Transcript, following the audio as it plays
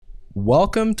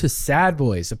Welcome to Sad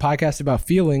Boys, a podcast about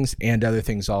feelings and other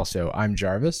things also. I'm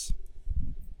Jarvis.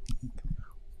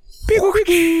 Oh,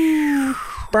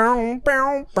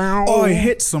 I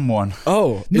hit someone.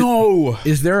 Oh, no.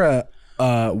 Is there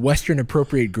a Western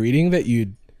appropriate greeting that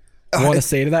you'd want to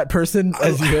say to that person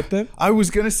as you hit them? I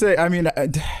was going to say, I mean,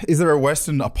 is there a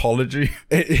Western apology?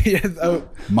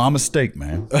 My mistake,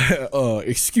 man.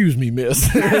 Excuse me, miss.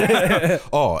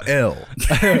 Oh, L.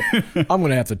 I'm going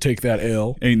to have to take that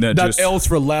L. Ain't that just... L's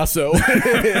for lasso.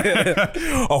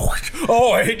 oh,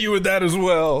 I hit you with that as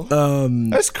well.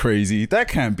 That's crazy. That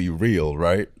can't be real,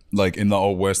 right? Like in the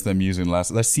old West, them using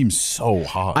lasso. That seems so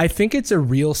hard. I think it's a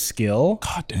real skill.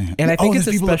 God damn. And I think it's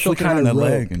a special kind of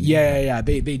rope. Yeah.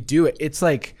 They do it. It's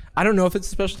like, I don't know if it's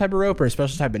a special type of rope or a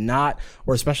special type of knot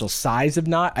or a special size of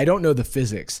knot. I don't know the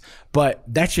physics, but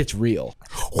that shit's real.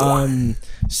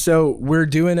 So we're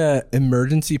doing a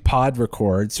emergency pod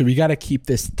record. So we got to keep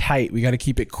this tight. We got to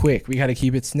keep it quick. We got to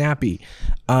keep it snappy.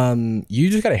 You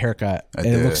just got a haircut and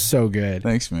it looks so good.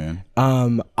 Thanks, man.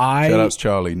 Shout outs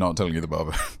Charlie, not telling you the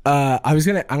barber. I'm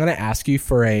gonna ask you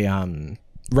for a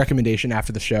recommendation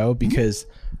after the show because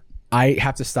I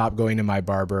have to stop going to my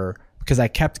barber because I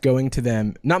kept going to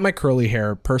them. Not my curly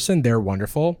hair person, they're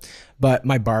wonderful, but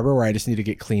my barber where I just need to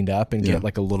get cleaned up and get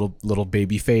like a little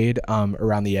baby fade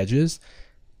around the edges.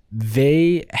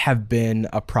 They have been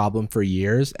a problem for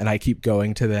years, and I keep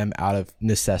going to them out of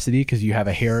necessity because you have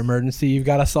a hair emergency you've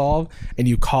got to solve, and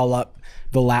you call up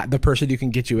the person who can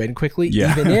get you in quickly,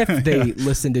 even if they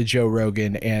listen to Joe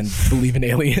Rogan and believe in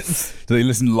aliens. Do they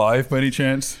listen live by any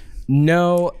chance?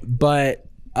 No, but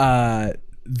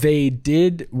they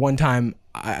did one time.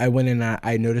 I went in and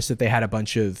I noticed that they had a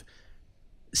bunch of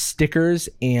stickers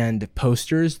and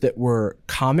posters that were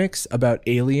comics about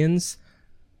aliens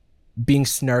being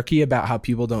snarky about how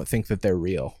people don't think that they're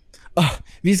real.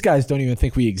 These guys don't even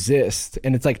think we exist.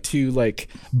 And it's like two like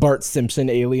Bart Simpson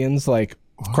aliens like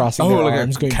crossing their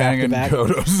arms going back to back.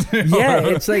 Yeah,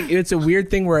 it's like it's a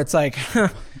weird thing where it's like,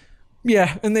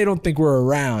 yeah, and they don't think we're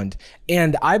around.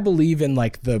 And I believe in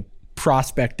like the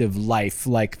prospect of life,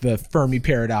 like the Fermi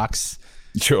paradox.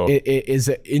 Sure, it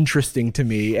is interesting to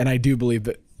me, and I do believe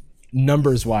that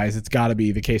numbers wise it's got to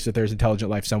be the case that there's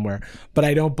intelligent life somewhere, but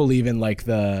I don't believe in like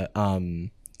the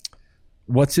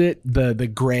the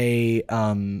gray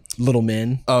little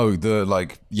men. The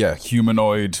like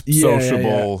humanoid,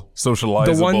 socializable,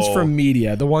 the ones from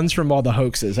media, the ones from all the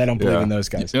hoaxes. I don't believe in those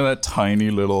guys. You know that tiny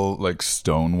little like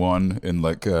stone one in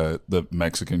like the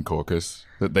Mexican caucus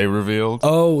that they revealed?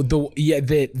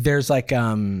 There's like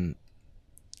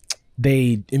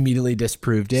they immediately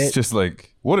disproved it. It's just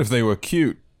like, what if they were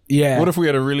cute? Yeah. What if we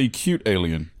had a really cute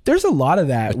alien? There's a lot of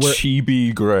that.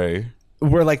 Chibi gray.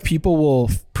 Where like people will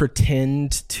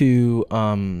pretend to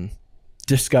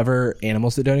discover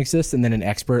animals that don't exist, and then an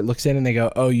expert looks in and they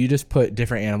go, oh, you just put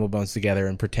different animal bones together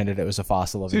and pretended it was a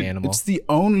fossil of an animal. It's the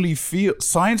only field.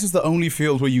 Science is the only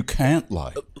field where you can't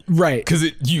lie. Right. Because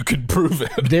you could prove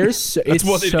it. It's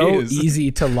so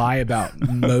easy to lie about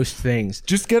most things.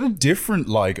 Just get a different,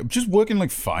 just work in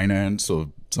like finance or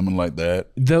something like that.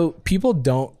 Though people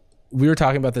don't, we were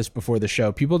talking about this before the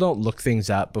show. People don't look things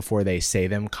up before they say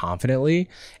them confidently.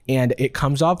 And it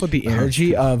comes off with the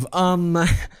energy of,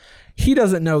 he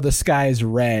doesn't know the sky's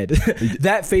red.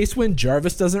 That face when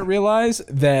Jarvis doesn't realize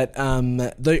that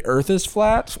the earth is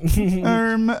flat.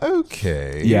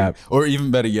 Okay. Yeah. Or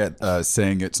even better yet,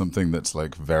 saying it's something that's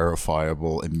like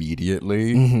verifiable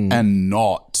immediately and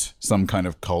not some kind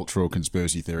of cultural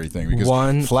conspiracy theory thing. Because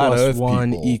 1 flat plus earth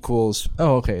 1 people, equals...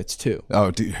 Oh, okay, it's 2.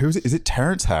 Oh, dude, who is it? Is it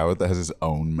Terrence Howard that has his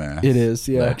own math? It is,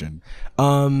 yeah. Legend.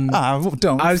 I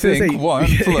think 1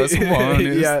 plus 1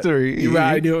 is 3.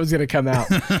 Right, I knew it was going to come out.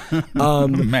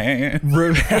 Man.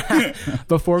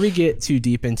 Before we get too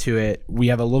deep into it, we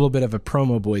have a little bit of a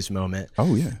promo boys moment.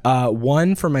 Oh yeah.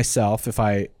 One for myself, if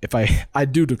I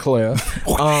do declare.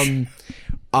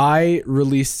 I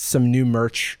released some new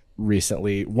merch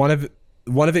recently. One of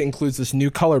it includes this new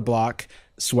color block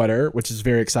sweater, which is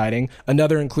very exciting.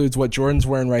 Another includes what Jordan's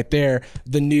wearing right there,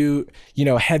 the new,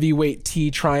 heavyweight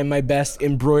tee, trying my best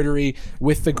embroidery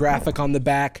with the graphic on the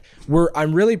back.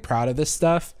 I'm really proud of this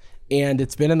stuff, and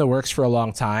it's been in the works for a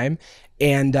long time.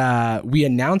 And we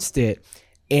announced it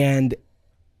and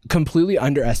completely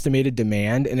underestimated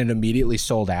demand, and it immediately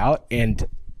sold out. And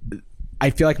I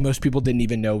feel like most people didn't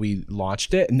even know we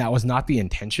launched it, and that was not the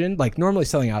intention. Like normally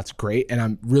selling out's great, and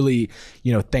I'm really,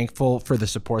 thankful for the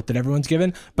support that everyone's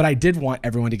given, but I did want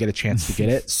everyone to get a chance to get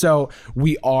it. So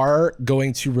we are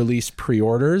going to release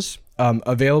pre-orders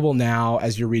available now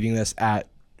as you're reading this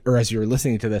as you're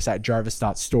listening to this at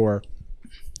jarvis.store.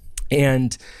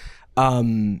 And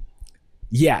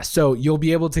Yeah, so you'll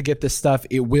be able to get this stuff.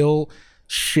 It will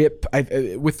ship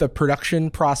with the production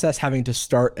process having to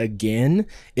start again.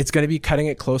 It's going to be cutting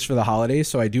it close for the holidays,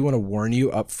 so I do want to warn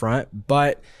you up front.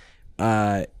 But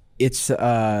it's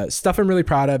stuff I'm really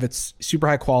proud of. It's super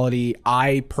high quality.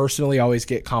 I personally always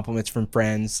get compliments from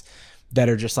friends that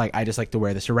are just like, I just like to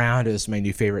wear this around. It's my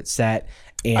new favorite set.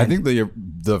 And I think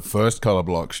the first color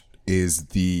block is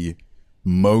the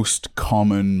most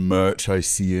common merch I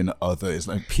see in others,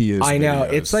 like peers. I know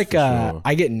videos, it's like sure.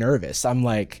 I get nervous. I'm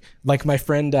like my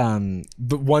friend,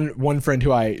 the one friend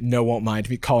who I know won't mind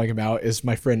me calling him out is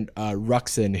my friend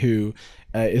Ruxin, who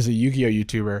is a Yu-Gi-Oh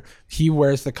YouTuber. He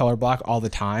wears the color block all the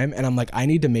time, and I'm like, I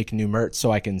need to make new merch so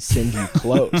I can send you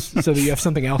clothes so that you have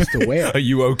something else to wear. Are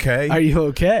you okay? Are you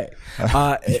okay?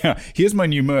 Yeah, here's my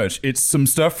new merch. It's some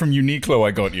stuff from Uniqlo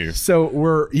I got you. So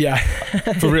we're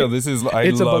For real, this is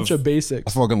it's a bunch of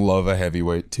basics. I fucking love a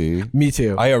heavyweight tee. Me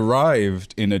too. I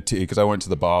arrived in a tee because I went to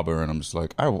the barber and I'm just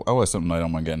like, I wear something I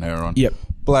don't mind getting hair on. Yep.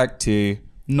 Black tee.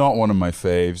 Not one of my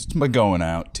faves. It's my going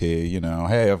out tee, you know.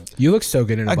 Hey, you look so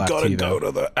good in a black gotta tee, go though.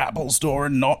 to the Apple store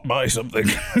and not buy something.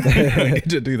 I need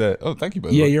to do that. Oh, thank you, by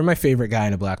the Yeah, way. you're my favorite guy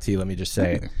in a black tee. Let me just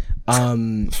say.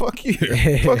 Fuck you.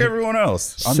 Fuck everyone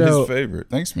else. I'm his favorite.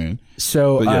 Thanks, man.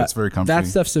 So But yeah, it's very comfy. that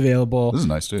stuff's available. This is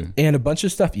nice too. And a bunch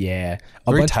of stuff. Yeah,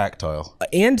 Very tactile.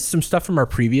 and some stuff from our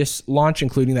previous launch,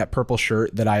 including that purple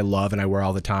shirt that I love and I wear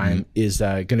all the time, is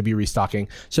going to be restocking.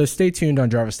 So stay tuned on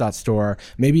Jarvis.store.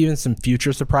 Maybe even some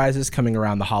future surprises coming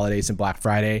around the holidays and Black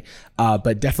Friday.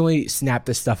 But definitely snap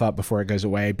this stuff up before it goes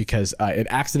away, because it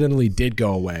accidentally did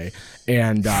go away,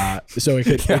 and so it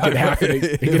could happen.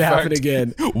 It could happen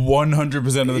again.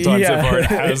 100% of the time so far,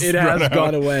 it has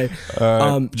gone away.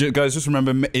 Guys, just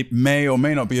remember, it may or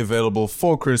may not be available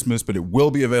for Christmas, but it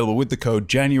will be available with the code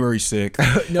January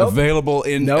 6th. Nope. Available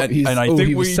in, Nope, and I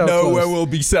think we so know close. where we'll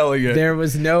be selling it. There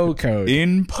was no code.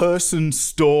 In-person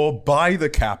store by the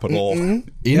Capitol.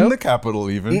 The Capitol,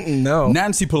 even. No.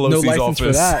 Nancy No Pelosi's license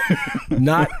office. for that.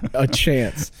 Not a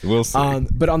chance. We'll see.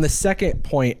 But on the second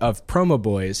point of Promo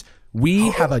Boys, we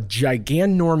have a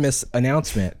giganormous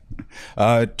announcement.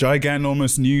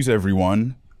 Giganormous news,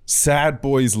 everyone. Sad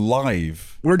Boys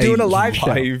Live. We're doing a live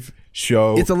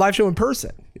show. It's a live show in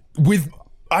person.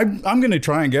 I'm going to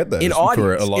try and get that. In for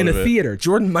audience, a lot in of a it. theater.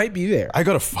 Jordan might be there. I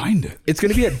got to find it. It's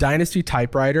going to be at Dynasty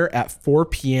Typewriter at 4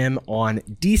 p.m. on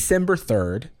December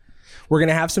 3rd. We're going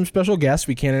to have some special guests.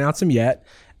 We can't announce them yet.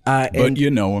 But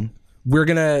you know them. We're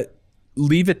going to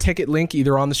leave a ticket link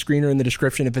either on the screen or in the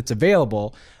description if it's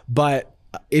available. But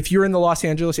if you're in the Los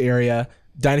Angeles area,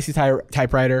 Dynasty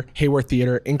Typewriter, Hayworth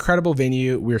Theater, incredible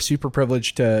venue. We're super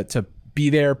privileged to be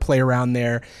there, play around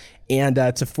there. And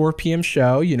it's a 4 p.m.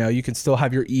 show. You know, you can still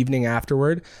have your evening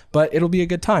afterward, but it'll be a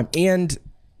good time. And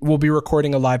we'll be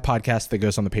recording a live podcast that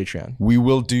goes on the Patreon. We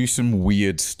will do some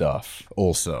weird stuff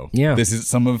also. Yeah. This is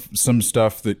some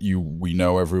stuff that we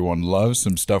know everyone loves,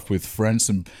 some stuff with friends,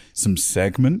 some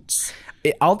segments.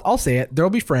 I'll say it. There'll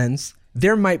be friends.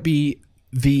 There might be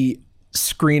the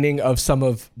screening of some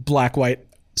of Black White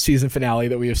season finale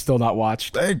that we have still not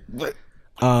watched.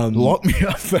 Lock me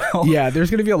up, Val. Yeah,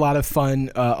 there's going to be a lot of fun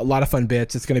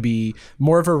bits. It's going to be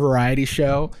more of a variety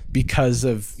show because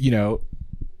of,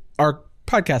 our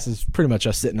podcast is pretty much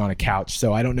us sitting on a couch.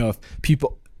 So I don't know if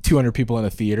 200 people in a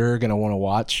theater are going to want to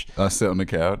watch us sit on the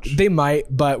couch. They might,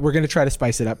 but we're going to try to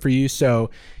spice it up for you. So,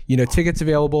 tickets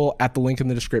available at the link in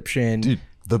the description. Dude,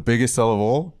 the biggest sell of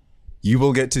all, you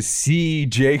will get to see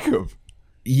Jacob.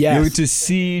 Yes. You get to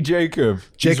see Jacob.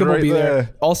 Jacob He's will be right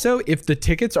there. Also, if the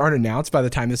tickets aren't announced by the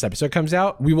time this episode comes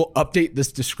out, we will update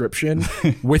this description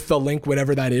with the link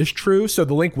whenever that is true. So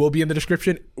the link will be in the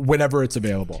description whenever it's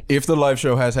available. If the live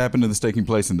show has happened and it's taking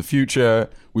place in the future,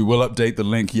 we will update the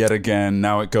link yet again.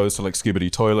 Now it goes to like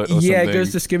Skibbity Toilet or something. Yeah, it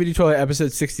goes to Skibbity Toilet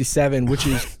episode 67, which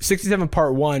is 67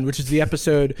 part 1, which is the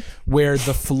episode where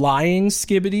the flying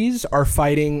Skibbities are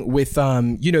fighting with,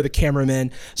 the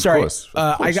cameramen. Sorry, Of course.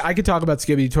 I could talk about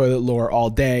Skibbity Toilet lore all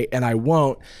day, and I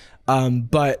won't.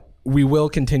 But we will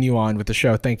continue on with the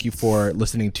show. Thank you for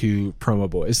listening to Promo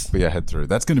Boys. But yeah, head through.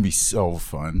 That's going to be so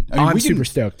fun. I'm super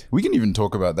stoked. We can even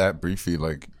talk about that briefly.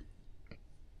 Like,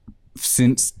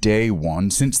 since day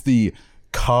one, since the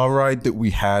car ride that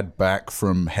we had back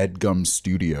from Headgum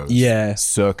Studios. Yeah.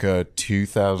 Circa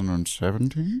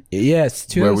 2017? Yes,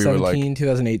 2017, Where we were like,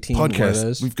 2018.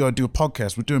 Podcast. We've got to do a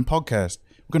podcast. We're doing podcast.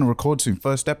 We're going to record soon.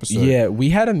 First episode. Yeah,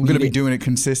 we had a meeting. We're going to be doing it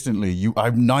consistently.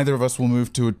 Neither of us will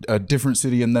move to a different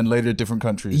city and then later a different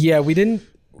country. Yeah, we didn't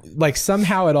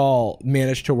somehow at all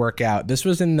manage to work out. This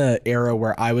was in the era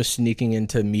where I was sneaking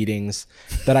into meetings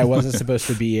that I wasn't supposed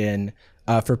to be in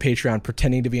for Patreon,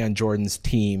 pretending to be on Jordan's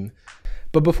team.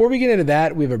 But before we get into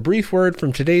that, we have a brief word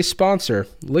from today's sponsor,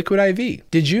 Liquid IV.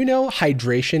 Did you know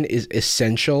hydration is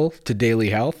essential to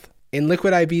daily health? And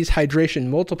Liquid IV's Hydration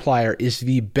Multiplier is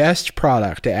the best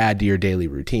product to add to your daily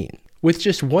routine. With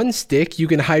just one stick, you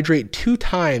can hydrate 2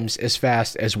 times as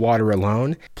fast as water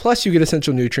alone, plus you get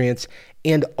essential nutrients,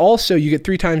 and also you get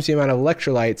 3 times the amount of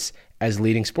electrolytes as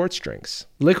leading sports drinks.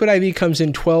 Liquid IV comes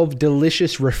in 12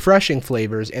 delicious, refreshing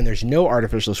flavors, and there's no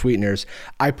artificial sweeteners.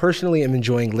 I personally am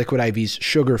enjoying Liquid IV's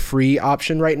sugar-free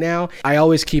option right now. I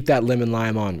always keep that lemon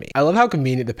lime on me. I love how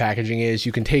convenient the packaging is.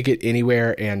 You can take it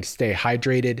anywhere and stay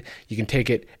hydrated. You can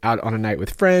take it out on a night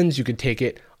with friends. You can take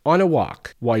it on a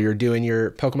walk while you're doing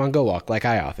your Pokemon Go walk like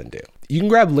I often do. You can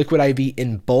grab Liquid IV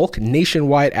in bulk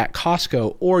nationwide at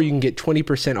Costco, or you can get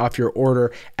 20% off your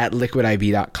order at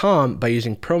liquidiv.com by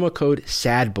using promo code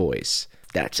SADBOYS.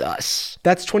 That's us.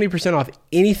 That's 20% off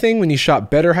anything when you shop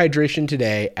Better Hydration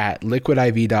today at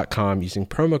liquidiv.com using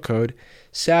promo code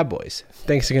SADBOYS.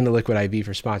 Thanks again to Liquid IV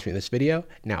for sponsoring this video.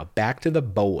 Now back to the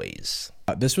boys.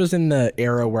 This was in the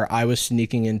era where I was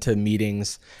sneaking into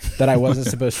meetings that I wasn't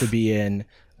supposed to be in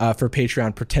for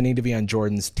Patreon, pretending to be on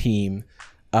Jordan's team.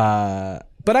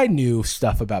 But I knew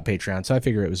stuff about Patreon, so I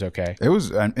figured it was okay. It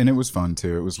was, and it was fun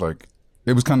too. It was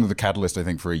kind of the catalyst, I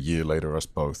think, for a year later, us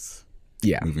both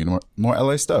moving more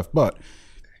LA stuff. But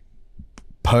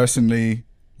personally,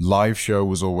 live show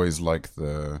was always like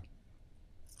the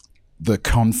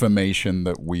confirmation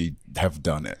that we have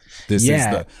done it. This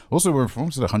is also we're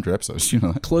almost at 100 episodes,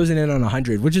 closing in on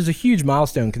 100, which is a huge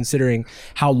milestone considering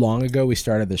how long ago we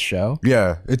started this show.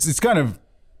 Yeah, it's kind of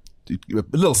a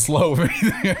little slow.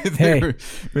 Hey,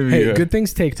 good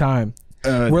things take time.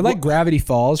 We're like Gravity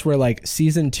Falls, where like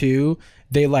season 2,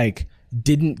 they like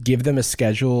didn't give them a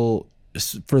schedule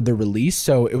for the release,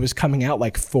 so it was coming out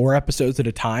like 4 episodes at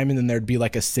a time, and then there'd be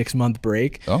like a 6-month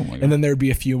break. Oh my God. And then there'd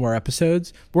be a few more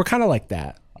episodes. We're kind of like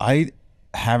that. I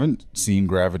haven't seen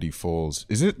Gravity Falls.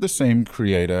 Is it the same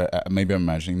creator? Maybe I'm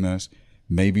imagining this.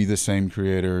 Maybe the same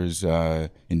creator as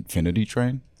Infinity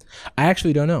Train? I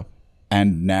actually don't know.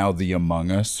 And now the Among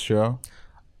Us show?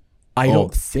 I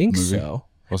don't think movie? so.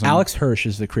 Alex Hirsch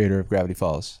is the creator of Gravity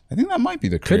Falls. I think that might be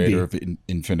the creator of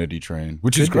Infinity Train,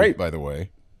 which is great, by the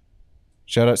way.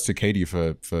 Shout outs to Katie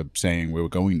for saying we were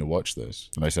going to watch this.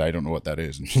 And I said, I don't know what that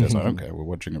is. And she says, okay, we're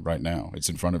watching it right now. It's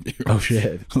in front of you. Oh,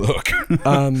 shit. Look.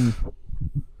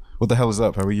 What the hell is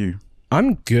up? How are you?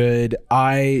 I'm good.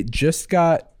 I just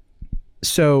got...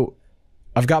 So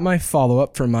I've got my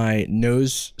follow-up for my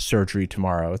nose surgery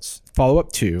tomorrow. It's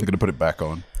follow-up 2. They're going to put it back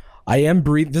on. I am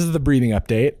breathing. This is the breathing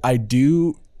update.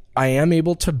 I am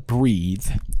able to breathe.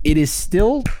 It is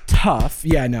still tough.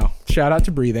 Yeah, no. Shout out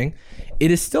to breathing. It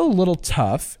is still a little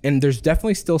tough, and there's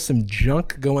definitely still some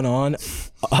junk going on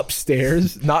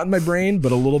upstairs. Not in my brain,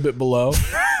 but a little bit below.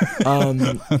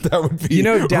 That would be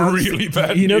really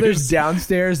bad news. There's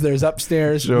downstairs, there's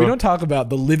upstairs. Sure. We don't talk about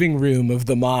the living room of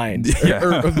the mind,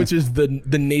 which is the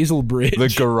nasal bridge.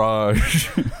 The garage.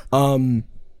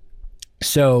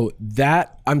 So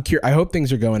that, I'm curious. I hope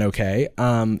things are going okay.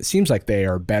 Seems like they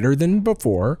are better than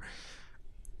before.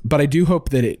 But I do hope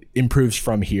that it improves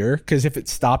from here, because if it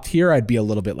stopped here, I'd be a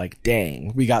little bit like,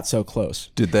 dang, we got so close.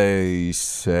 Did they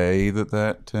say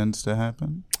that tends to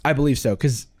happen? I believe so,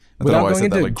 because without going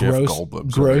into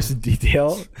gross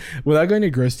detail,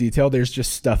 there's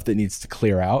just stuff that needs to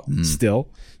clear out still,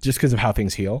 just because of how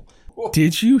things heal.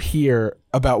 Did you hear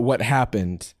about what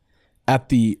happened at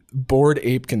the Bored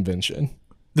Ape Convention?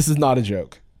 This is not a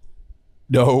joke.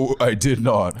 No, I did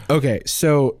not. Okay,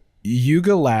 so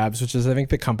Yuga Labs, which is I think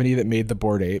the company that made the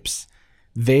Bored Apes,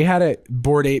 they had a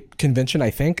Bored Ape convention,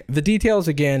 I think. The details,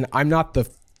 again, I'm not the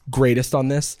greatest on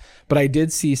this, but I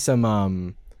did see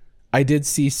some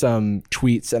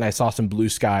tweets, and I saw some blue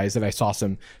skies, and I saw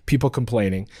some people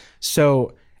complaining.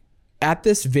 So at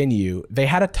this venue, they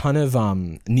had a ton of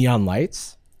neon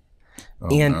lights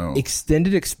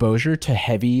extended exposure to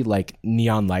heavy like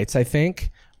neon lights, I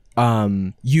think, by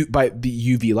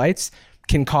the UV lights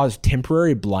can cause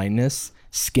temporary blindness,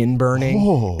 skin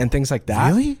burning, and things like that.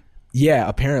 Really? Yeah,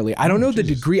 apparently. I don't know the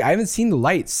degree. I haven't seen the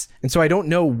lights, and so I don't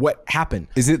know what happened.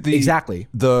 Is it exactly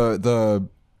the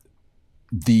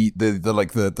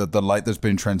light that's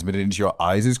been transmitted into your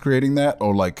eyes is creating that,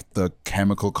 or like the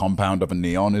chemical compound of a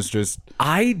neon is just?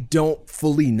 I don't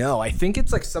fully know. I think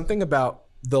it's like something about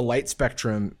the light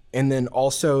spectrum, and then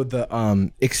also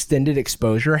the extended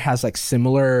exposure has like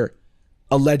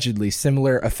allegedly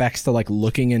similar effects to like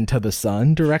looking into the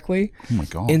sun directly. Oh my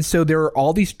God. And so there are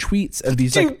all these tweets of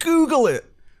these Google it.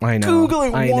 I know. Google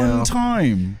it one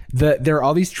time. There are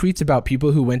all these tweets about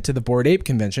people who went to the Bored Ape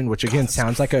convention, which again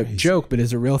sounds like a joke, but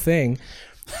is a real thing.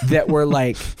 that were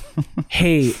like,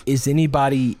 hey, is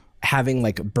anybody having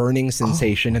like burning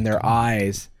sensation in their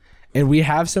eyes? And we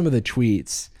have some of the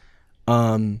tweets. There's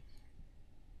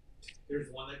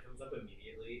one that comes up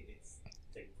immediately. It's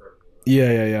taken forever.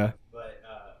 Yeah. But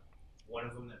one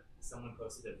of them that someone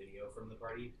posted a video from the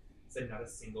party said not a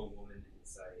single woman in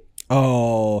sight.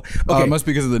 Oh, okay. It must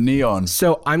be because of the neon.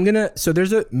 So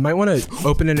might want to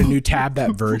open in a new tab,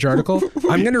 that Verge article.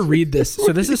 I'm gonna read this.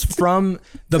 So this is from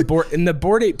the board, and the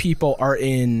Bored Ape people are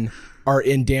in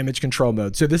damage control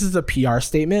mode. So this is a PR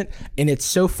statement, and it's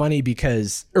so funny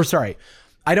because,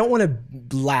 I don't want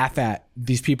to laugh at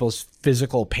these people's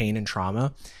physical pain and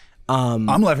trauma. I'm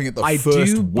laughing at the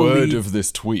first word of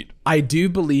this tweet. I do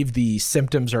believe the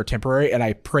symptoms are temporary, and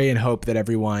I pray and hope that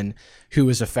everyone who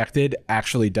is affected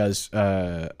actually does,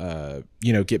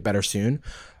 get better soon.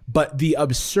 But the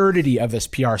absurdity of this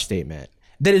PR statement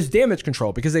that is damage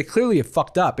control, because they clearly have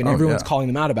fucked up, and everyone's calling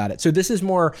them out about it. So this is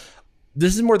more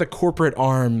the corporate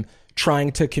arm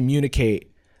trying to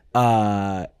communicate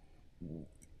as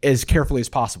carefully as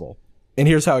possible. And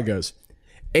here's how it goes.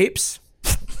 Apes.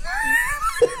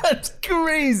 That's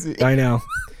crazy. I know.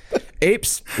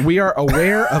 Apes, we are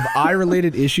aware of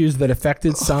eye-related issues that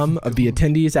affected some of the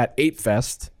attendees at Ape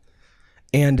Fest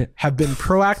and have been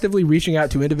proactively reaching out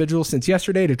to individuals since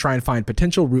yesterday to try and find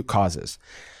potential root causes.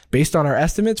 Based on our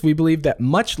estimates, we believe that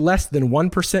much less than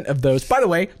 1% of those, by the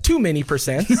way, too many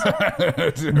percents,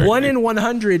 1 in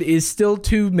 100 is still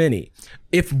too many.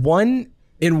 If 1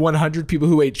 in 100 people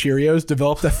who ate Cheerios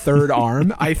developed a third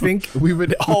arm, I think we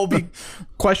would all be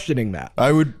questioning that.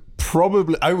 I would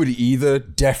either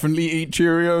definitely eat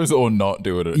Cheerios or not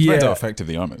do it. It depends how effective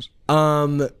the arm is.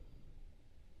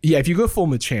 Yeah, if you go full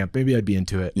Machamp, maybe I'd be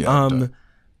into it. Yeah,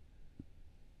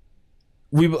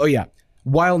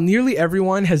 While nearly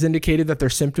everyone has indicated that their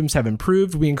symptoms have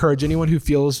improved, we encourage anyone who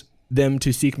feels them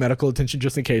to seek medical attention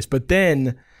just in case. But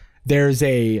then there's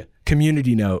a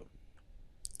community note.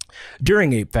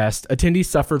 During Ape Fest, attendees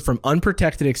suffered from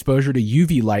unprotected exposure to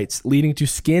UV lights, leading to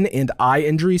skin and eye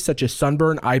injuries such as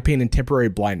sunburn, eye pain, and temporary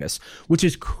blindness, which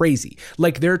is crazy.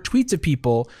 Like, there are tweets of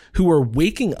people who are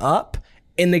waking up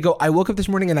and they go, I woke up this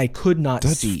morning and I could not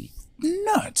see.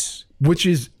 Nuts. Which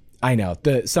is, I know,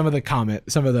 some of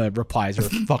the replies are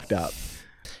fucked up.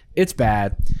 It's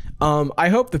bad. I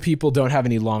hope the people don't have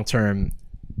any long-term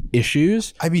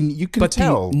issues. I mean, you can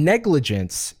tell. The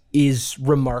negligence is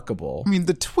remarkable. I mean,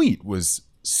 the tweet was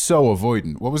so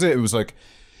avoidant. What was it? It was like,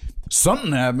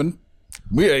 something happened.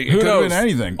 It could have been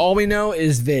anything. All we know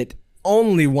is that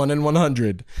only 1 in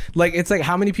 100. Like, it's like,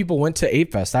 how many people went to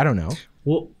Ape Fest? I don't know.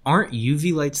 Well, aren't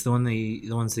UV lights the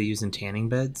ones they use in tanning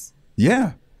beds?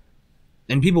 Yeah.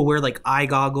 And people wear like eye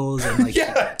goggles and like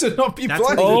to not be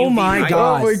blind. Oh my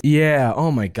god. Yeah.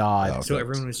 Oh my god. So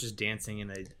everyone was just dancing in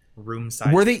a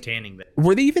room-sized tanning bed.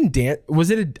 Were they even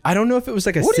was it I don't know if it was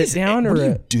like a sit down or what do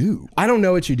you do? I don't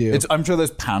know what you do. I'm sure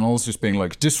there's panels just being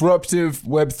like disruptive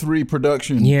Web3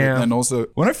 production. Yeah. And also,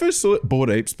 when I first saw it, Bored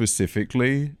Ape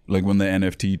specifically, like when the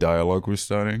NFT dialogue was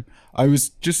starting, I was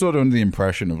just sort of under the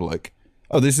impression of like,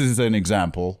 oh, this is an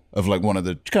example of like one of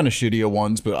the kind of shittier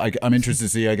ones, but I'm interested to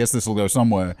see. I guess this will go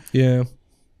somewhere. Yeah.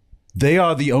 They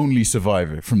are the only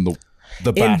survivor from the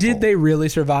battle. And did they really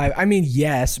survive? I mean,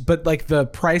 yes, but like the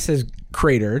price has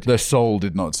cratered. Their soul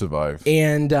did not survive.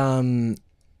 And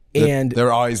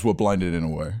their eyes were blinded in a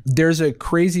way. There's a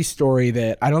crazy story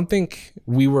that I don't think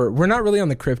we're not really on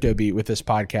the crypto beat with this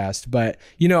podcast, but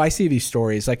you know, I see these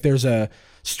stories. Like there's a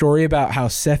story about how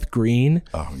Seth Green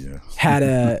had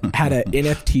a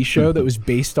NFT show that was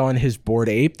based on his Bored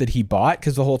Ape that he bought,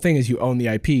 because the whole thing is you own the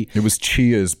IP. It was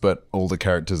Cheers, but all the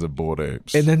characters are Bored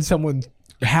Apes. And then someone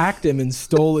hacked him and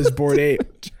stole his Bored Ape.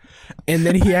 And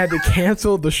then he had to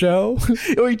cancel the show.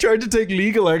 He tried to take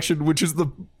legal action, which is the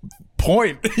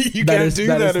point. You can't do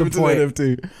that if it's an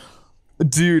NFT.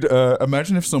 Dude,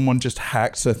 imagine if someone just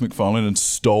hacked Seth MacFarlane and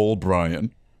stole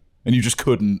Brian, and you just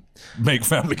couldn't make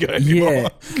Family Guy anymore. Yeah,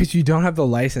 because you don't have the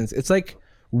license. It's like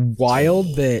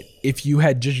wild that if you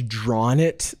had just drawn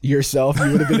it yourself,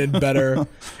 you would have been in better.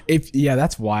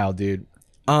 That's wild, dude.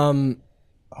 Oh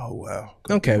wow.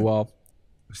 Okay, well,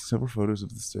 several photos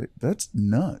of the state. That's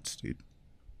nuts, dude.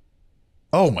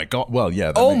 Oh my god. Well,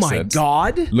 yeah. That makes sense.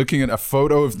 God. Looking at a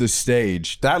photo of the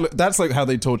stage, that's like how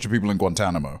they torture people in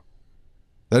Guantanamo.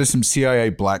 That is some CIA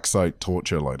black site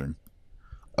torture lighting.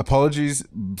 Apologies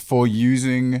for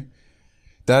using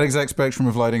that exact spectrum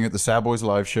of lighting at the Sad Boys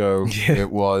live show. Yeah.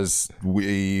 It was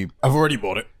I've already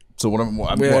bought it. So what I'm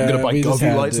going to buy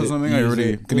Gogu lights or something. I'm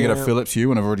already going to get a Philips Hue,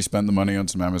 and I've already spent the money on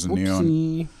some Amazon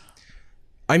Neon.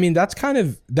 I mean, that's kind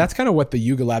of what the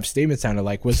Yuga Lab statement sounded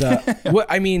like. Was what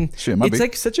I mean, it's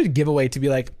like such a giveaway to be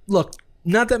like, look,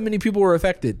 not that many people were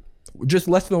affected. Just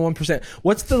less than 1%.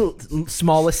 What's the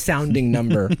smallest sounding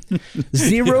number?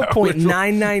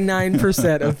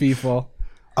 0.999% of people.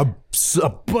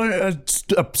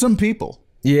 Some people.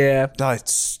 Yeah. That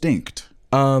stinked.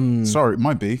 Sorry,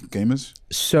 might be gamers.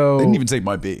 So they didn't even say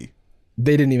might be.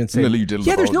 They didn't even say. Lily, you didn't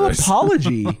there's no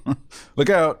apology. Look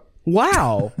out.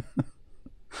 Wow.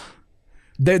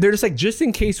 They're just like, just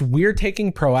in case we're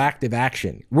taking proactive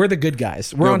action. We're the good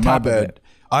guys. We're on top of it.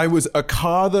 I was a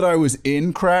car that I was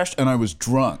in crashed and I was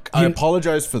drunk. I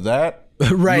apologize for that.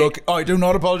 Right. I do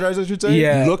not apologize, I should say.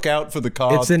 Yeah. Look out for the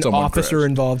car. It's an officer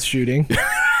involved shooting.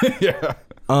 Yeah.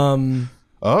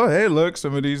 Oh, hey, look,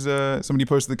 somebody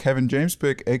posted the Kevin James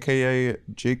pic, aka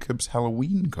Jacob's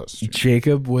Halloween costume.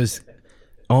 Jacob was,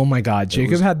 oh my God,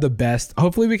 Jacob had the best.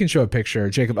 Hopefully we can show a picture.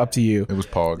 Jacob, up to you. It was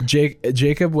Pog.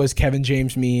 Jacob was Kevin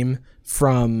James meme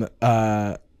from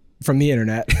the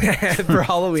internet for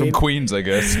Halloween. From Queens, I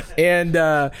guess. And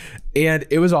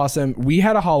it was awesome. We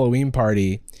had a Halloween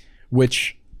party,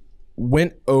 which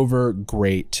went over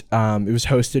great. It was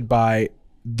hosted by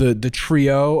the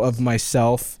trio of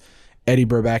myself, Eddie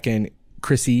Burback, and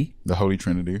Chrissy. The Holy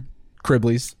Trinity.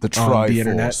 Criblies. The Triforce. The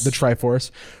internet. The Triforce.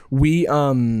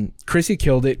 Chrissy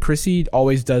killed it. Chrissy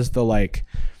always does the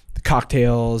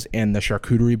cocktails and the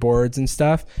charcuterie boards and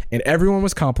stuff. And everyone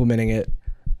was complimenting it.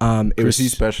 Chrissy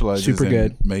specializes super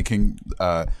good. in making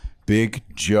big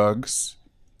jugs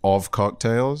of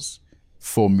cocktails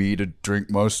for me to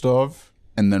drink most of,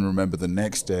 and then remember the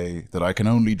next day that I can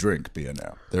only drink beer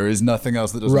now. There is nothing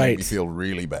else that doesn't make me feel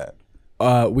really bad.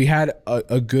 We had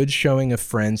a good showing of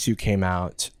friends who came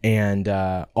out, and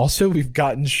also we've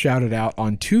gotten shouted out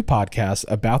on 2 podcasts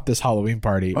about this Halloween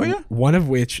party. Oh, yeah? One of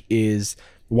which is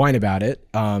Wine About It.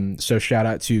 So shout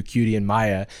out to Cutie and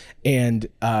Maya. And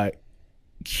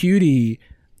Cutie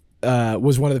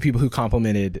was one of the people who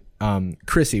complimented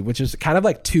Chrissy, which is kind of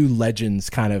like 2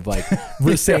 legends kind of like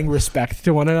saying respect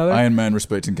to one another. Iron Man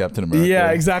respecting Captain America.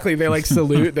 Yeah, exactly. They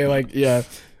salute. They yeah.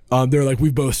 They're like,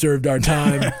 we've both served our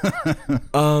time.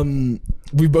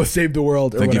 We both saved the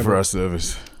world. Thank you for our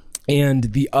service.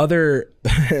 And the other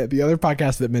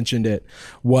podcast that mentioned it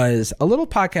was a little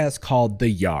podcast called The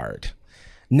Yard.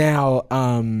 Now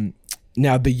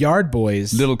the Yard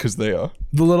Boys, little because they are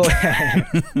the little.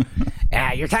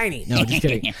 You're tiny. No, just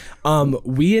kidding.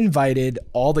 We invited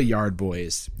all the Yard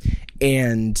Boys,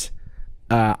 and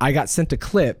I got sent a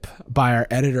clip by our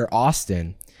editor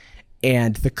Austin.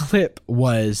 And the clip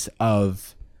was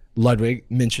of Ludwig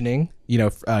mentioning,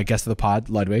 guest of the pod,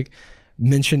 Ludwig,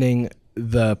 mentioning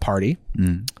the party,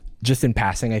 just in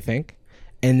passing, I think.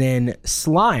 And then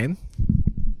Slime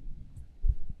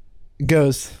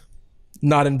goes,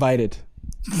 not invited.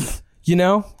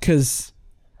 Because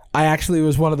I actually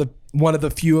was one of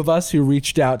the few of us who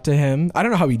reached out to him. I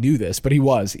don't know how he knew this, but he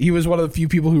was one of the few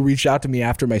people who reached out to me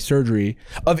after my surgery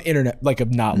of internet,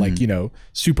 of not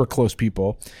super close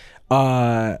people.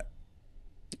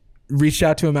 Reached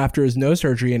out to him after his nose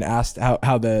surgery and asked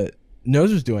how the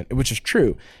nose was doing, which is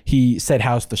true. He said,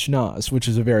 how's the schnoz, which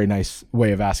is a very nice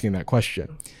way of asking that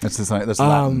question. That's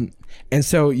Latin. And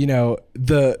so,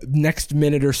 the next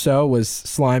minute or so was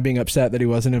Slime being upset that he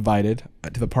wasn't invited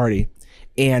to the party.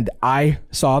 And I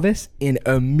saw this and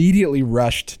immediately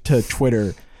rushed to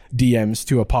Twitter DMs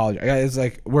to apologize. I was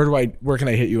like, where can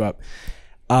I hit you up?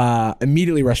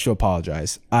 Immediately rushed to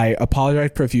apologize. I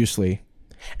apologized profusely.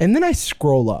 And then I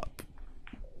scroll up.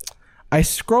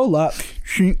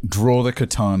 Draw the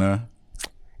katana.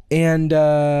 And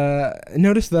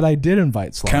notice that I did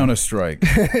invite Slime. Counter-Strike.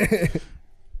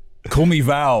 Call me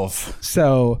Valve.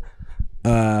 So,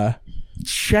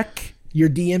 check your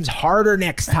DMs harder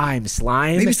next time,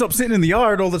 Slime. Maybe stop sitting in the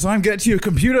yard all the time. Get to your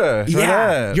computer.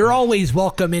 Yeah, you're always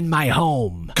welcome in my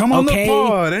home. Come on the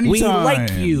pod anytime. We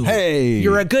like you. Hey.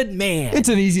 You're a good man. It's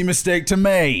an easy mistake to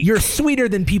make. You're sweeter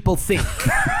than people think.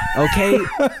 Okay?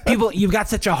 You've got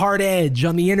such a hard edge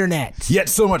on the internet. Yet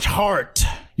so much heart.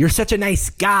 You're such a nice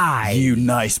guy. You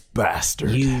nice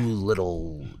bastard. You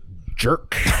little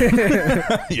jerk.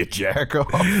 You jack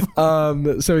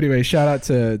off. So anyway, shout out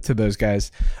to those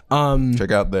guys.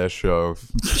 Check out their show.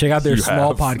 Check out their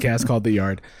small podcast called The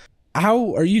Yard.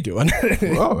 How are you doing?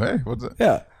 Oh, hey, what's that?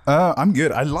 Yeah. I'm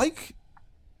good. I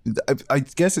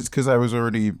guess it's because I was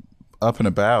already up and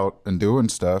about and doing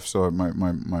stuff, so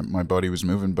my body was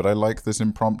moving, but I like this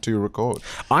impromptu record.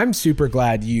 I'm super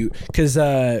glad because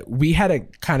we had a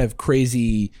kind of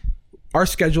crazy, our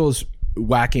schedule is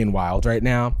wacky and wild right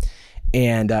now.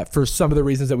 And for some of the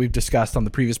reasons that we've discussed on the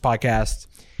previous podcast.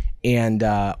 And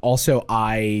also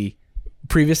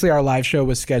previously our live show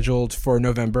was scheduled for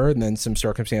November, and then some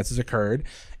circumstances occurred.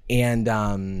 And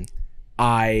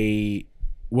I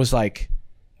was like,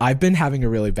 I've been having a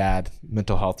really bad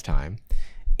mental health time.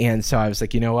 And so I was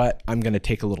like, you know what? I'm going to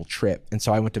take a little trip. And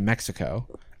so I went to Mexico.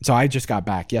 So I just got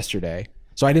back yesterday.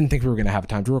 So I didn't think we were going to have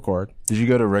time to record. Did you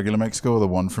go to regular Mexico or the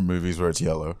one from movies where it's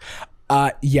yellow?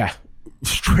 Yeah.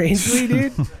 Strangely,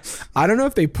 dude. I don't know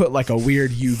if they put like a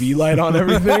weird UV light on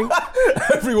everything.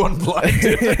 Everyone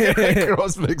blinded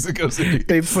across Mexico City.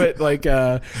 They put like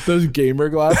those gamer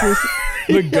glasses,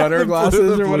 the gunner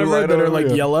glasses or whatever that are like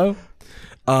yellow.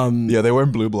 Yeah, they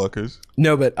weren't blue blockers.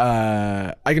 No, but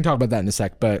I can talk about that in a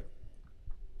sec. But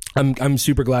I'm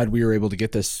super glad we were able to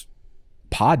get this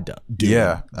pod done.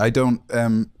 Yeah, I don't.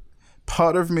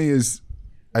 Part of me is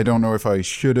I don't know if I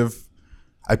should have.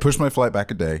 I pushed my flight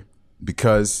back a day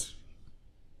because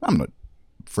I'm not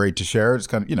afraid to share it. It's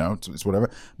kind of, it's whatever.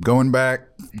 I'm going back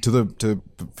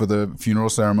for the funeral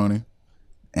ceremony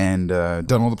and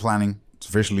done all the planning. It's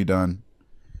officially done.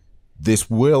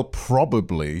 This will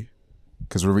probably,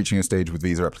 because we're reaching a stage with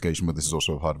visa application, but this is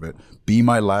also a part of it, be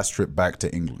my last trip back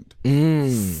to England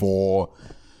for,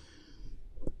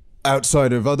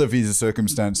 outside of other visa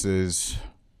circumstances,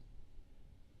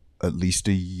 at least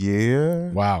a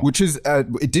year. Wow. Which is,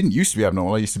 it didn't used to be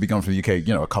abnormal. I used to be gone from the UK,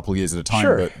 a couple of years at a time.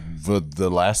 Sure. But for the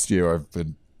last year, I've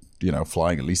been,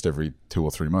 flying at least every 2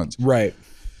 or 3 months. Right.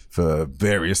 For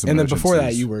various emergencies. And then before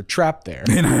that, you were trapped there.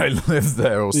 And I lived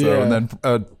there also. Yeah. And then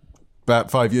about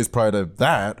 5 years prior to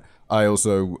that, I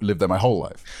also lived there my whole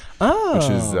life. Oh. Which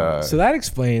is, so that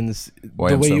explains why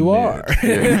the I'm way so you weird. are.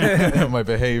 Yeah. My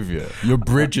behavior. Your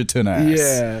Bridgerton ass.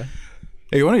 Yeah.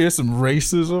 Hey, you want to hear some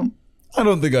racism? I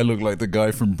don't think I look like the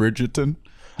guy from Bridgerton.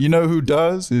 You know who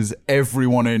does? Is every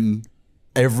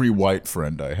white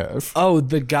friend I have. Oh,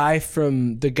 the guy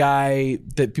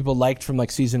that people liked from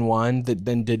like season 1 that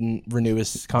then didn't renew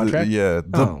his contract?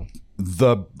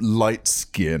 The light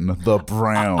skin, the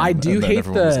brown. I do and then hate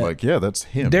everyone was like, yeah, that's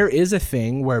him. There is a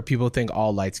thing where people think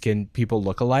all light-skinned people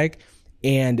look alike,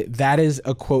 and that is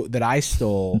a quote that I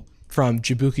stole from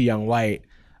Jabuki Young White,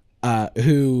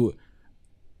 who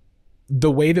the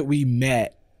way that we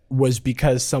met was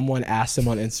because someone asked him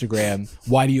on Instagram,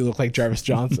 why do you look like Jarvis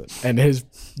Johnson? And his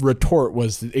retort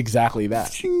was exactly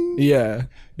that. Yeah.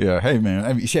 Yeah. Hey, man.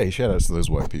 I mean, shout outs to those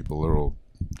white people. They're all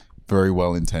very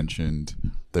well intentioned.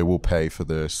 They will pay for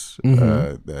this.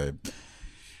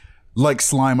 Like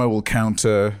slime, I will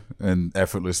counter and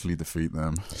effortlessly defeat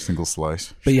them. Single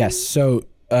slice. But yes, so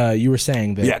you were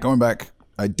saying that. Yeah, going back,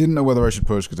 I didn't know whether I should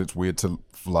push because it's weird to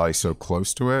fly so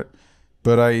close to it.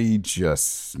 But I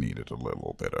just needed a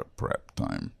little bit of prep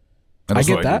time. And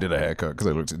also I needed a haircut because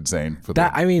I looked insane for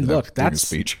that. Look, that's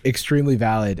speech. Extremely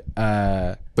valid.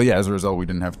 But yeah, as a result, we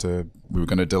didn't have to. We were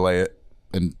going to delay it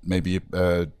and maybe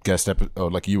a guest episode, or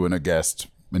like you and a guest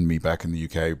and me back in the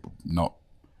UK. Not.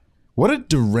 What a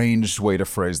deranged way to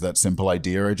phrase that simple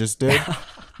idea I just did.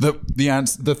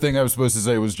 The thing I was supposed to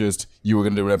say was just you were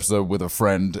going to do an episode with a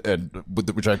friend and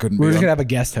which I couldn't. We were just going to have a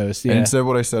guest host. Yeah. And instead,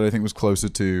 what I said I think was closer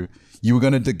to you were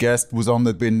going to. The guest was on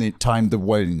the time the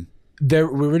wedding. We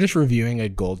were just reviewing a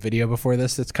gold video before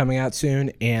this that's coming out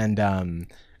soon, and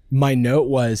my note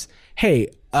was, "Hey,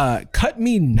 cut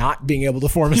me not being able to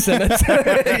form a sentence.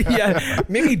 Yeah,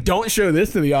 maybe don't show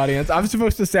this to the audience. I'm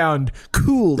supposed to sound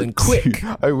cool and quick."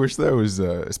 I wish there was,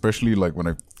 especially like when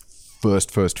I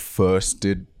first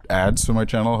did ads for my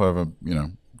channel, however,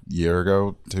 year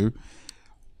ago too.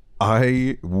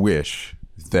 I wish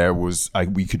there was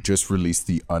we could just release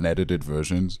the unedited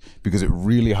versions because it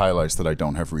really highlights that I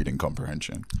don't have reading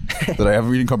comprehension. That I have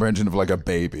reading comprehension of like a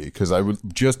baby, because I would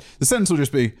just, the sentence will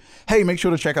just be, hey, make sure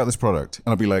to check out this product. And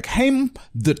I'll be like, hey,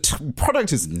 the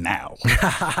product is now.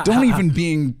 Don't even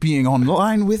being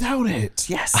online without it.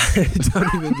 Yes.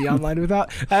 Don't even be online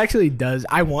without. That actually does.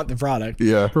 I want the product.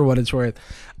 Yeah. For what it's worth.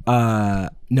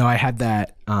 No, I had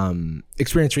that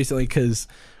experience recently because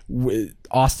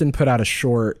Austin put out a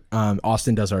short.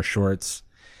 Austin does our shorts.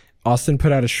 Austin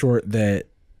put out a short that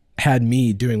had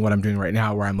me doing what I'm doing right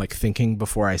now, where I'm like thinking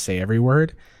before I say every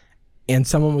word. And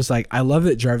someone was like, I love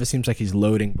that Jarvis seems like he's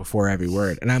loading before every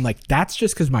word. And I'm like, that's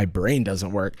just because my brain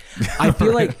doesn't work. I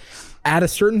feel like at a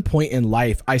certain point in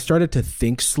life, I started to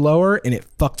think slower and it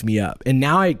fucked me up. And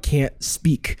now I can't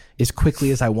speak as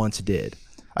quickly as I once did.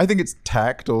 I think it's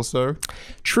tact also.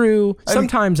 True.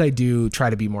 Sometimes I do try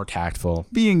to be more tactful.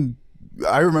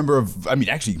 I remember actually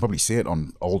you can probably see it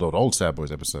on old Sad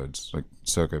Boys episodes, like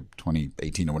circa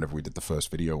 2018 or whenever we did the first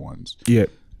video ones. Yeah.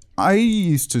 I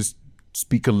used to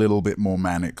speak a little bit more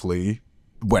manically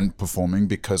when performing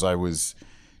because I was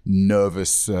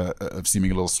nervous of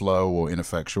seeming a little slow or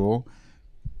ineffectual.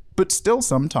 But still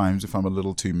sometimes if I'm a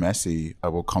little too messy, I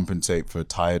will compensate for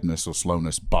tiredness or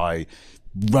slowness by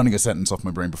running a sentence off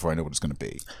my brain before I know what it's going to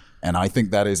be. And I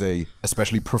think that is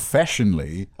especially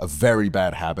professionally, a very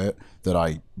bad habit that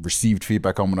I received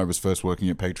feedback on when I was first working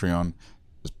at Patreon,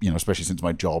 especially since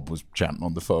my job was chatting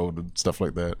on the phone and stuff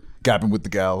like that, gabbing with the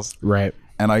gals. Right.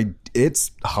 And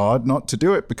it's hard not to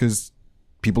do it because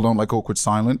people don't like awkward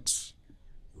silence.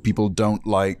 People don't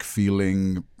like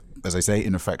feeling, as I say,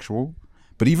 ineffectual.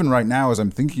 But even right now, as I'm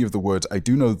thinking of the words, I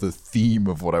do know the theme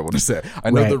of what I want to say.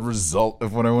 I know the result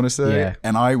of what I want to say. Yeah.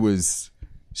 And I was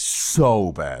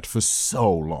so bad for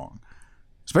so long.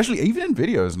 Especially even in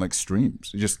videos and like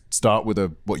streams. You just start with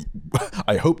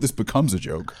I hope this becomes a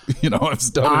joke. I've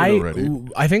started already.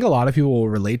 I think a lot of people will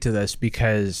relate to this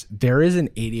because there is an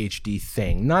ADHD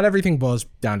thing. Not everything boils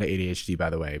down to ADHD, by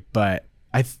the way. But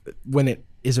when it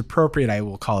is appropriate, I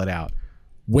will call it out.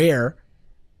 Where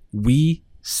we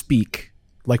speak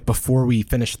like before we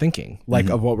finish thinking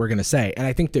of what we're going to say. And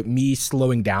I think that me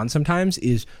slowing down sometimes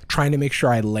is trying to make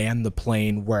sure I land the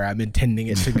plane where I'm intending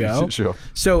it to go. Sure.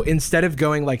 So instead of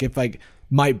going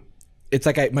my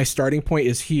starting point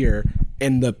is here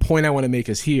and the point I want to make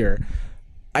is here,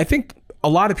 I think a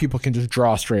lot of people can just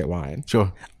draw a straight line.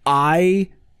 Sure.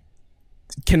 I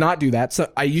cannot do that.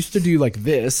 So I used to do like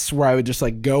this, where I would just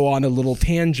like go on a little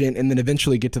tangent and then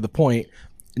eventually get to the point.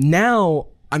 Now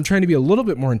I'm trying to be a little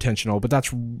bit more intentional, but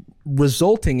that's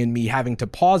resulting in me having to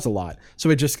pause a lot. So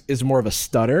it just is more of a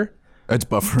stutter. It's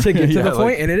buffering. To get to the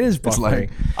point, and it is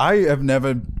buffering. I have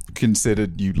never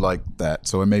considered you like that.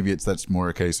 So maybe that's more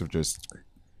a case of just...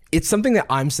 It's something that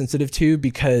I'm sensitive to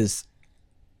because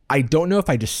I don't know if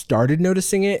I just started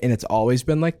noticing it and it's always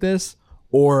been like this,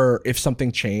 or if something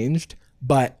changed,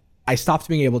 but I stopped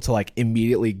being able to like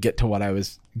immediately get to what I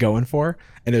was going for,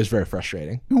 and it was very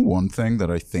frustrating. One thing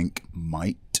that I think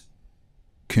might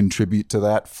contribute to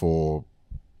that for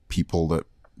people that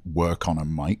work on a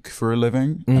mic for a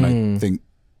living, and I think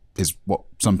is what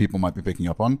some people might be picking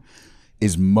up on,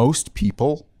 is most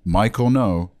people, mic or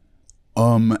no,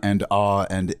 and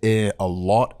and a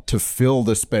lot to fill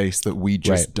the space that we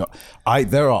just don't.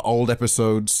 There are old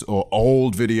episodes or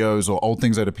old videos or old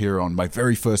things that appear on my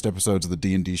very first episodes of the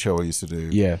D&D show I used to do.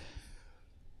 Yeah.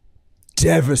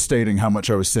 Devastating how much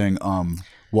I was saying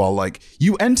while like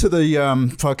you enter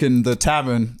the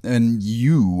tavern and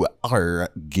you are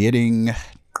getting,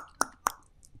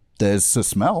 there's a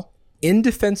smell. In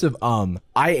defense of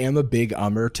I am a big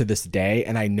ummer to this day,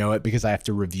 and I know it because I have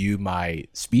to review my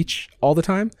speech all the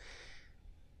time.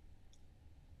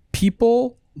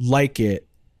 People like it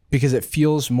because it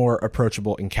feels more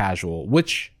approachable and casual,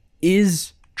 which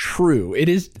is true. It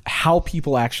is how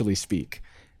people actually speak.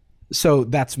 So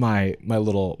that's my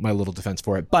little defense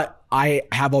for it. But I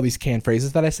have all these canned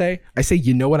phrases that I say. I say,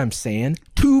 you know what I'm saying?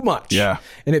 Too much. Yeah.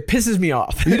 And it pisses me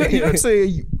off. You don't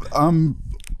say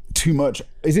too much.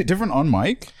 Is it different on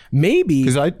mic? Maybe.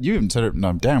 Because you haven't said it in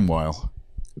a damn while.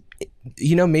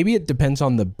 Maybe it depends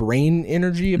on the brain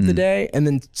energy of the day. And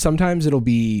then sometimes it'll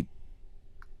be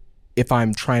if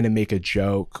I'm trying to make a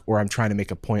joke or I'm trying to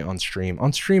make a point on stream.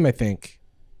 On stream, I think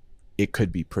it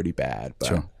could be pretty bad. But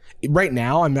sure. Right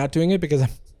now, I'm not doing it because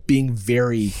I'm being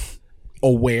very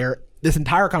aware. This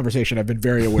entire conversation, I've been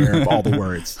very aware of all the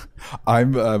words.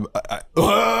 I'm no!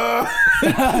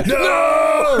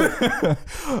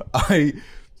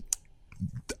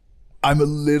 I'm a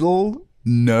little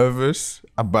nervous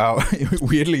about,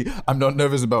 weirdly, I'm not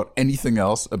nervous about anything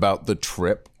else about the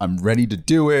trip. I'm ready to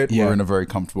do it. Yeah. We're in a very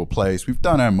comfortable place. We've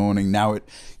done our morning. Now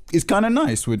it's kind of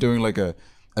nice. We're doing like a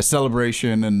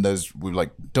celebration, and we're like,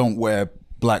 don't wear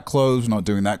black clothes. We're not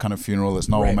doing that kind of funeral. That's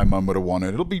not what my mum would have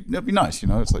wanted. It'll be nice,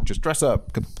 It's like just dress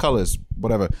up, colors,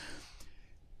 whatever.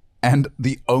 And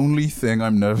the only thing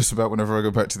I'm nervous about whenever I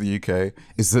go back to the UK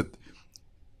is that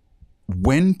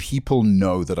when people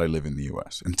know that I live in the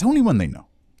US, and it's only when they know,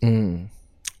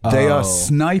 they are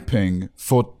sniping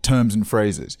for terms and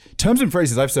phrases. Terms and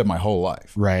phrases I've said my whole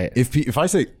life. Right. If I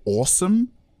say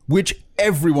awesome, which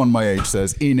everyone my age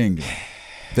says in English,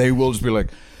 they will just be like,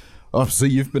 oh, so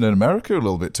you've been in America a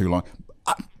little bit too long.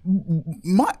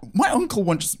 My uncle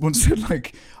once said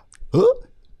like, huh?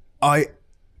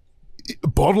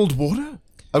 Bottled water?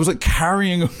 I was like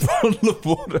carrying a bottle of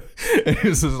water. And he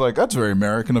was just like, that's very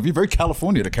American of you, very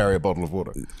California to carry a bottle of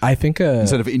water. I think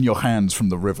instead of in your hands from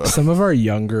the river. Some of our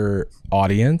younger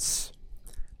audience,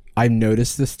 I've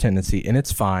noticed this tendency, and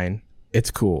it's fine. It's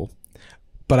cool.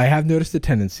 But I have noticed a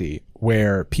tendency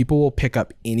where people will pick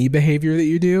up any behavior that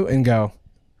you do and go,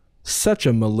 such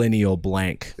a millennial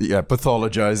blank. Yeah,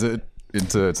 pathologize it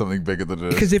into something bigger than it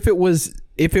is. Because if it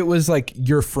was like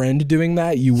your friend doing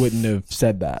that, you wouldn't have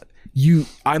said that.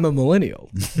 I'm a millennial.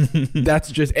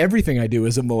 That's just everything I do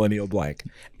is a millennial blank.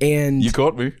 And you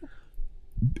caught me.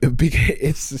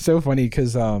 It's so funny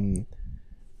because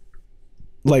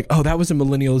like, oh, that was a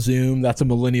millennial zoom. That's a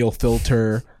millennial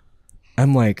filter.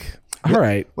 I'm like, all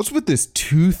right. What's with this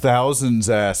 2000s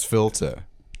ass filter?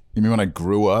 You mean when I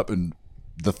grew up and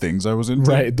the things I was into?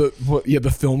 Right.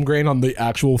 The film grain on the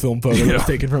actual film photo that was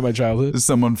taken from my childhood.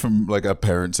 Someone from like a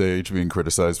parent's age being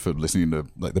criticized for listening to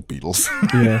like the Beatles.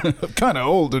 Yeah. I'm kind of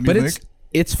old, don't you think?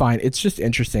 It's fine. It's just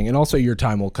interesting, and also your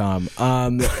time will come.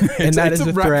 And that is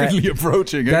a threat. Rapidly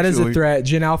approaching. That is a threat.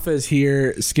 Gen Alpha is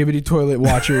here. Skibbity Toilet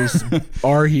Watchers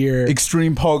are here.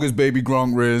 Extreme Poggers, Baby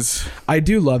Gronk Riz. I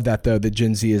do love that though. That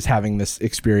Gen Z is having this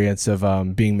experience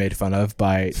of being made fun of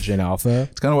by Gen Alpha.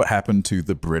 It's kind of what happened to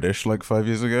the British like 5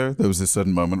 years ago. There was this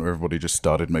sudden moment where everybody just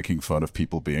started making fun of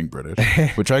people being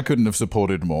British, which I couldn't have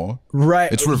supported more. Right.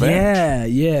 It's revenge. Yeah.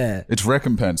 Yeah. It's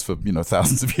recompense for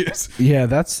thousands of years. Yeah.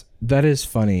 That is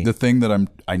funny. The thing that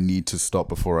I need to stop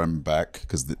before I'm back,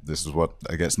 because this is what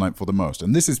I get sniped for the most,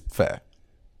 and this is fair,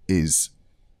 is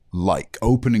like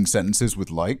opening sentences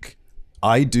with like.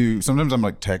 I do sometimes. I'm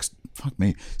like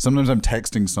Sometimes I'm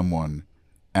texting someone,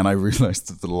 and I realize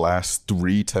that the last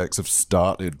 3 texts have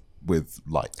started with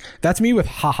like. That's me with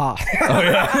haha. Oh,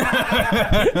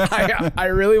 yeah. I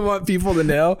really want people to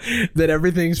know that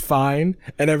everything's fine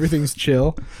and everything's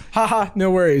chill. Haha,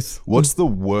 no worries. What's the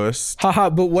worst?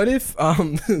 Haha, but what if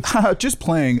just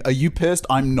playing. Are you pissed?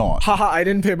 I'm not. Haha, I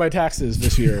didn't pay my taxes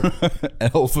this year.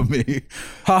 L for me.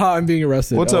 Haha, I'm being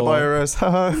arrested. What's up, IRS?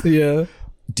 Haha. Yeah.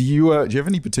 Do you have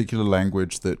any particular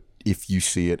language that if you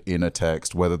see it in a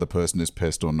text, whether the person is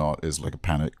pissed or not, is like a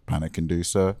panic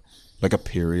inducer? Like a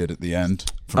period at the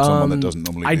end from someone that doesn't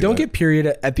normally. I don't get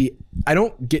period at the. I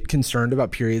don't get concerned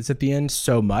about periods at the end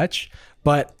so much,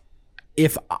 but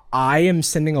if I am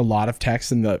sending a lot of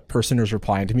text and the person is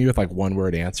replying to me with like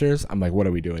 1-word answers, I'm like, what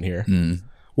are we doing here?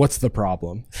 What's the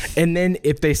problem? And then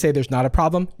if they say there's not a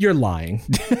problem, you're lying.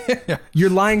 You're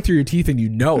lying through your teeth and you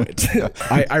know it.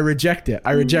 I reject it.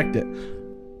 I reject it.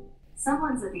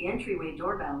 Someone's at the entryway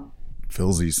doorbell.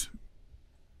 Filsies.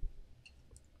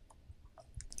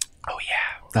 Oh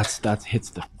yeah, that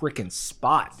hits the freaking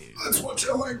spot, dude. Let's watch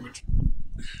our language.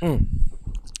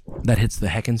 That hits the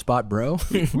heckin' spot, bro.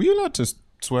 Were you allowed to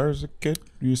swear as a kid?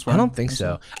 You swear? I don't think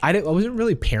so. I wasn't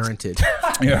really parented.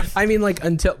 Yeah. I mean, like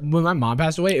until when my mom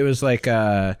passed away, it was like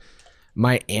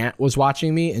my aunt was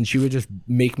watching me, and she would just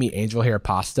make me angel hair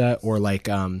pasta or like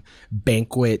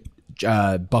banquet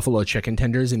buffalo chicken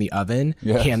tenders in the oven,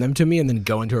 hand them to me, and then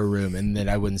go into a room, and then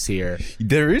I wouldn't see her.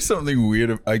 There is something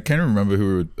weird. I can't remember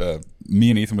who me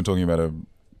and Ethan were talking about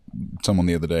someone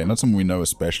the other day. Not someone we know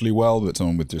especially well, but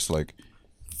someone with just like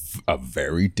a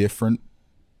very different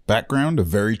background, a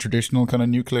very traditional kind of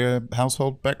nuclear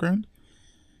household background.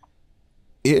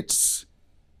 It's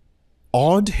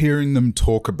odd hearing them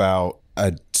talk about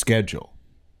a schedule.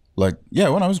 Like, yeah,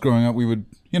 when I was growing up, we would,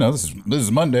 this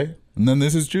is Monday. And then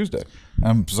this is Tuesday.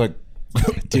 I'm just like,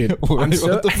 dude, what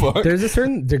the fuck? There's a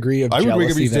certain degree of I would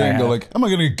wake up each day and go like, am I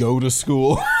going to go to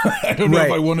school? I don't know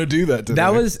if I want to do that today.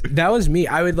 That was me.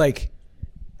 I would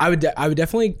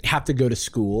definitely have to go to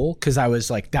school because I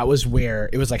was like, that was where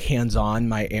it was like hands on.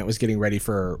 My aunt was getting ready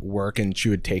for work and she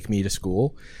would take me to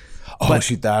school. Oh, but,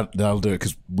 that'll do it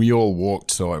because we all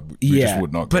walked, so we just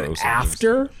would not go. But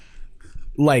after,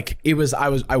 like, it was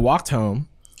I walked home.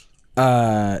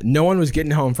 No one was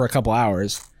getting home for a couple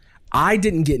hours. I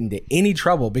didn't get into any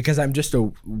trouble because I'm just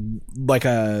a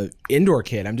indoor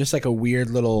kid. I'm just like a weird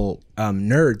little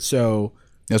nerd. So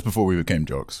that's before we became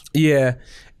jocks. Yeah,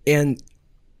 and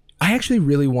I actually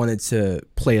really wanted to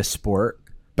play a sport,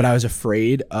 but I was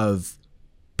afraid of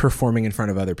performing in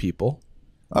front of other people.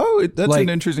 Oh, that's an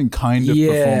interesting kind of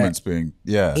performance being,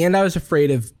 And I was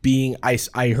afraid of being.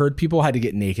 I heard people had to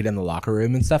get naked in the locker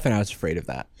room and stuff, and I was afraid of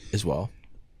that as well.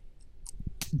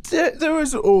 There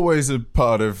was always a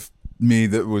part of me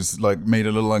that was like made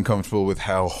a little uncomfortable with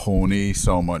how horny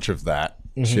so much of that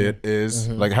shit is.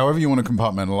 Like, however you want to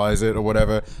compartmentalize it or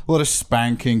whatever, a lot of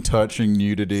spanking, touching,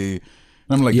 nudity.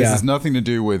 And I'm like, this has nothing to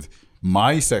do with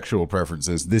my sexual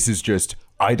preferences. This is just,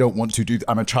 I don't want to do.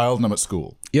 I'm a child and I'm at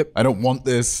school. Yep. I don't want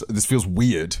this. This feels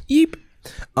weird. Yep.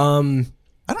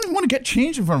 I don't even want to get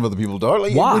changed in front of other people, dog.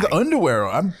 Like, why? With underwear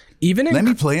on. Let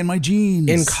me play in my jeans.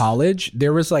 In college,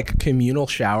 there was like communal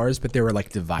showers, but there were like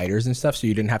dividers and stuff, so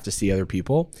you didn't have to see other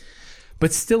people.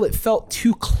 But still, it felt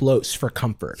too close for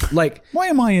comfort. Like, why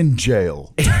am I in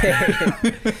jail?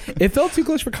 It felt too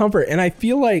close for comfort, and I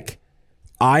feel like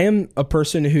I am a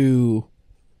person who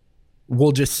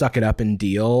will just suck it up and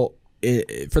deal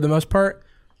for the most part.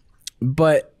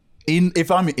 But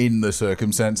if I'm in the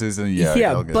circumstances, then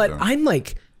I'll get but there. I'm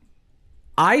like,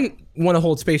 I want to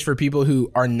hold space for people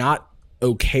who are not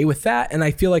okay with that, and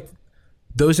I feel like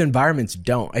those environments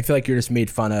don't. I feel like you're just made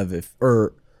fun of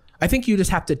I think you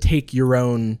just have to take your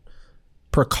own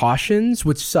precautions,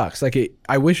 which sucks. Like,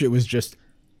 I wish it was just,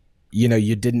 you know,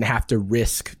 you didn't have to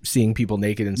risk seeing people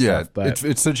naked and stuff. But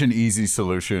it's such an easy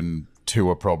solution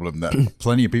to a problem that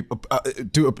plenty of people,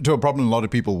 to a problem a lot of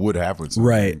people would have with something.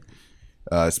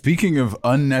 Right. Speaking of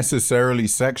unnecessarily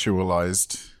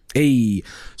sexualized. Hey,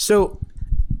 so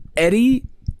Eddie,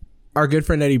 our good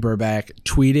friend Eddie Burback,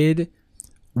 tweeted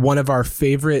one of our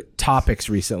favorite topics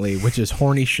recently, which is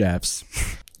horny chefs.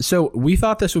 So we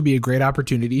thought this would be a great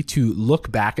opportunity to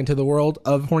look back into the world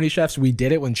of horny chefs. We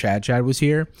did it when Chad was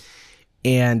here.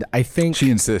 And I think she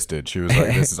insisted. She was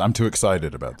like, I'm too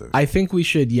excited about this. I think we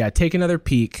should, take another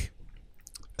peek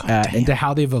into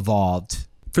how they've evolved.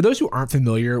 For those who aren't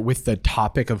familiar with the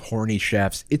topic of horny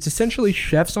chefs, it's essentially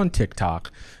chefs on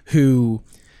TikTok who,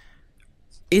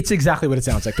 it's exactly what it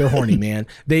sounds like. They're horny, man.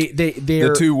 They're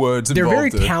the two words They're very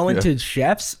involved talented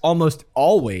chefs, almost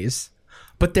always,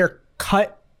 but they're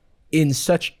cutting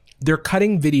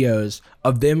videos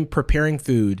of them preparing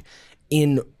food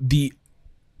in the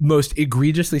most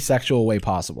egregiously sexual way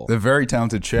possible. They're very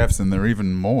talented chefs, and they're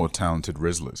even more talented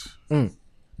Rizzlers.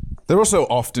 They're also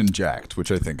often jacked,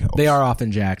 which I think helps. They are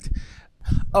often jacked.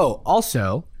 Oh,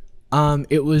 also,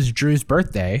 it was Drew's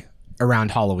birthday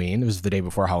around Halloween. It was the day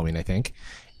before Halloween, I think.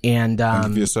 And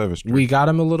we got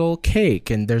him a little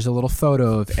cake, and there's a little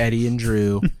photo of Eddie and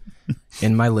Drew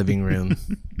in my living room.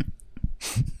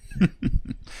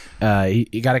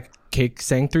 He got a cake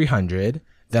saying 300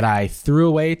 that I threw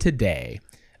away today,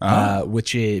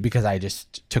 which is because I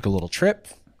just took a little trip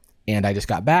and I just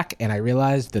got back and I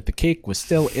realized that the cake was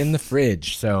still in the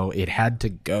fridge, so it had to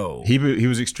go. He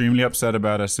was extremely upset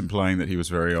about us implying that he was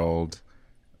very old.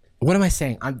 What am I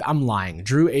saying? I'm lying.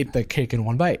 Drew ate the cake in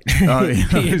one bite. He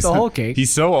ate the whole cake.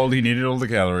 He's so old, he needed all the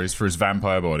calories for his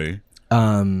vampire body.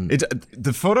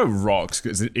 The photo rocks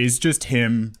because it is just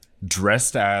him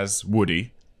dressed as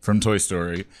Woody from Toy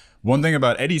Story. One thing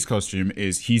about Eddie's costume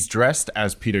is he's dressed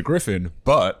as Peter Griffin,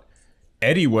 but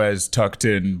Eddie wears tucked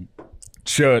in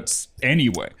shirts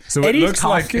anyway. So Eddie's it looks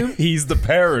costume, like he's the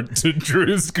parent to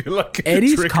Drew's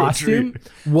Eddie's costume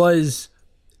was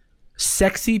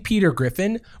sexy Peter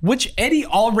Griffin, which Eddie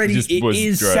already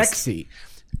is sexy.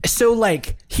 So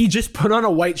like he just put on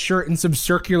a white shirt and some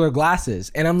circular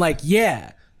glasses. And I'm like,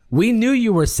 yeah, we knew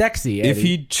you were sexy, Eddie. If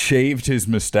he shaved his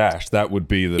mustache, that would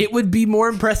be it would be more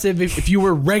impressive if you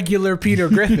were regular Peter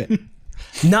Griffin,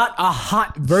 not a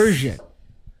hot version.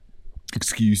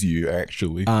 Excuse you,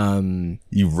 actually.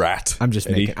 You rat. I'm just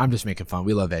making fun.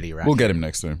 We love Eddie, right? We'll get him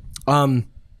next time. All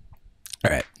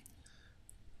right.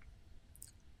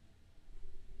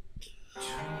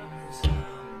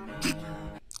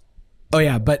 Oh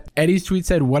yeah, but Eddie's tweet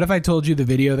said, "What if I told you the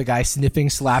video of the guy sniffing,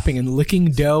 slapping, and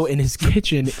licking dough in his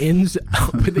kitchen ends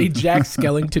with a Jack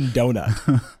Skellington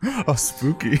donut?" Oh,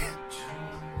 spooky.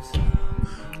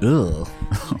 Ugh.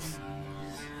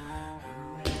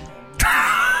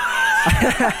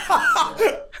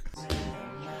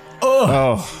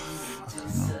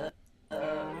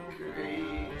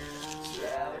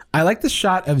 I like the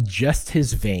shot of just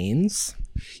his veins.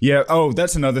 Yeah. Oh,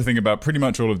 that's another thing about pretty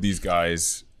much all of these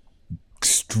guys.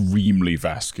 Extremely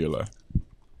vascular.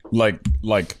 Like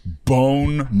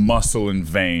bone, muscle, and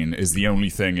vein is the only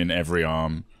thing in every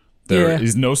arm. There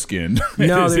is no skin.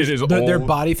 No, their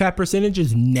body fat percentage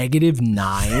is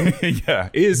 -9. Yeah,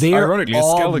 is ironically a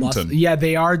skeleton.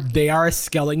 They are a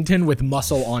skeleton with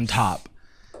muscle on top.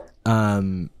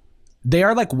 They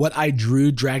are like what I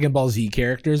drew Dragon Ball Z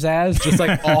characters as, just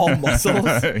like all muscles.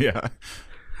 Yeah,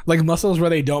 like muscles where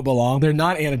they don't belong. They're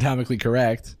not anatomically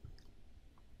correct.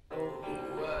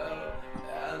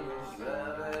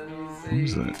 What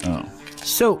is that? Oh.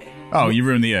 So. Oh, you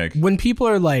ruined the egg. When people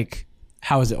are like,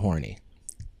 "How is it horny?"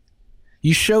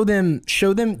 You show them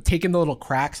taking the little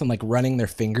cracks and like running their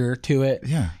finger to it.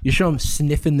 Yeah. You show them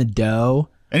sniffing the dough.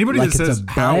 Anybody that says,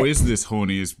 "How is this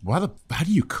horny?" is how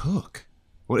do you cook?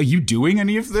 What are you doing?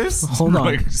 Any of this? Hold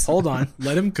on.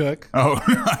 Let him cook. Oh,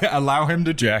 allow him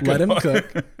to jack. Let him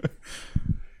cook.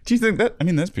 Do you think that? I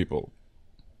mean, there's people.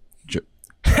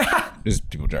 There's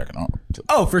people jacking off.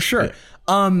 Oh, for sure.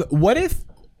 Yeah. What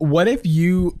if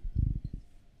you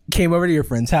came over to your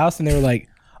friend's house and they were like,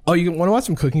 "Oh, you want to watch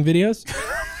some cooking videos?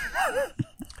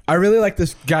 I really like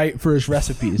this guy for his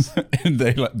recipes." And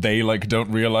they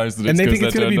don't realize that it's, and they think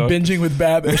it's going to be binging with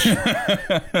Babish.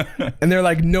 And they're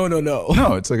like, no,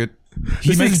 it's like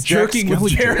he makes jerking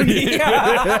with Jeremy.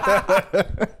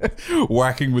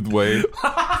 Whacking with Wade.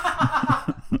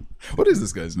 What is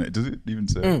this guy's name? Does it even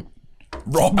say?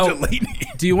 Rob Delaney.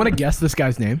 Do you want to guess this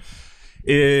guy's name?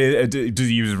 Does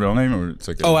he use his real name, or it's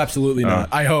like? Absolutely not.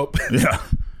 I hope. Yeah.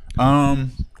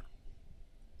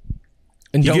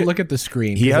 And don't look at the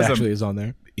screen. He actually is on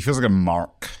there. He feels like a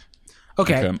mark.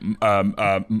 Okay.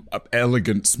 Like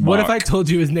elegance mark. What if I told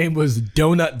you his name was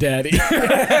Donut Daddy?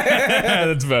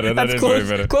 That's better. That is close,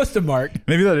 very better. Close to Mark.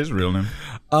 Maybe that is his real name.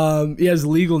 His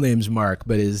legal name's Mark,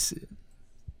 but his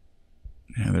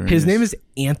name is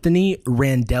Anthony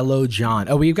Randello John.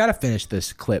 Oh, we've got to finish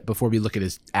this clip before we look at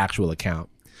his actual account.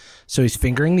 So he's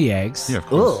fingering the eggs. Yeah, of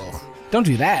course. Ugh, don't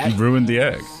do that. He ruined the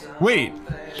egg. Wait.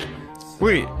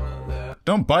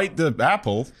 Don't bite the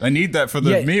apple. I need that for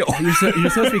the meal. You're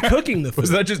supposed to be cooking the food. Was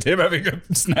that just him having a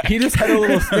snack? He just had a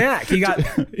little snack.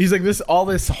 He's like, all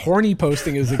this horny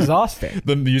posting is exhausting.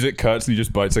 The music cuts and he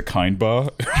just bites a kind bar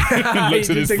and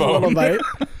looks at his phone. A little bite.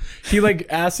 He like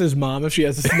asks his mom if she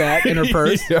has a snack in her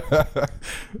purse. Yeah.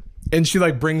 And she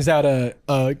like brings out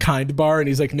a kind bar and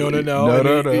he's like, no.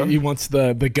 He wants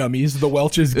the gummies, the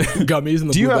Welch's gummies.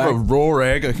 And the do you have a raw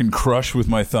egg I can crush with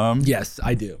my thumb? Yes,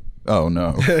 I do. Oh,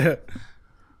 no.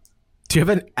 Do you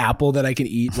have an apple that I can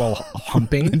eat while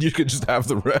humping? And you could just have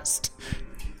the rest.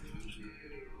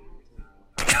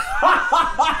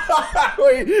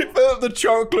 Wait, the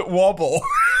chocolate wobble.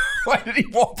 Why did he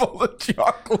wobble the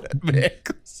chocolate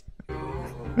mix?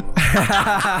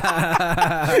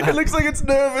 It looks like it's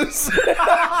nervous.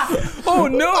 Oh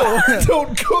no!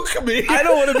 Don't cook me. I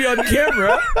don't want to be on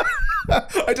camera.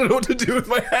 I don't know what to do with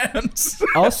my hands.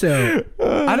 Also,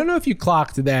 I don't know if you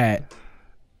clocked that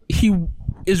he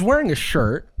is wearing a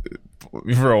shirt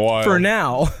for a while. For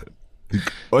now.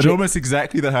 At almost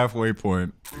exactly the halfway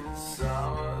point.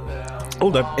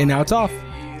 Hold up. And now it's off.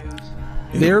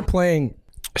 They're playing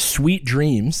Sweet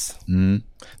Dreams. Mm.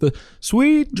 The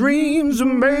sweet dreams are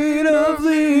made of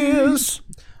this.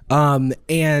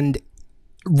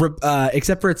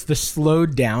 Except for it's the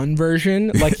slowed down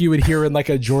version, like you would hear in like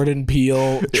a Jordan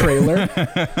Peele trailer.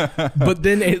 But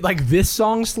then this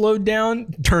song slowed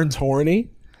down turns horny.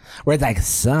 Where it's like,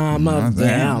 some of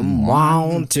them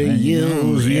want to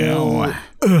use you.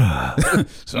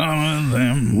 Some of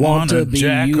them want to be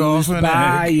used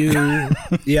by you.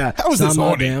 Yeah. How is this some of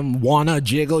horny? them want to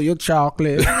jiggle your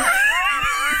chocolate.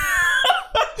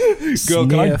 Girl,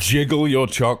 can I jiggle your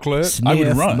chocolate? I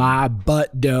would run. My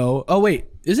butt dough. Oh, wait.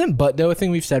 Isn't butt dough a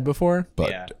thing we've said before?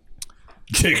 Yeah.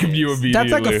 Jacob, you immediately.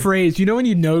 That's like a phrase. You know when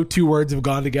you know two words have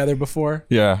gone together before?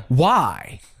 Yeah.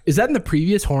 Why? Is that in the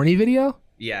previous Horny video?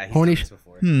 Yeah, he's Horny done this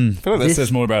before. I feel like that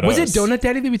says more about us. Was it Donut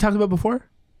Daddy that we talked about before?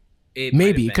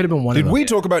 Maybe. It could have been one of them. Did we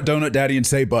talk about Donut Daddy and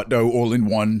say butt dough all in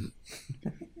one?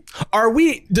 Are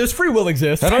we? Does free will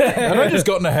exist? Had I just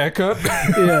gotten a haircut?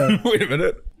 Yeah. Wait a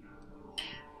minute.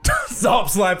 Stop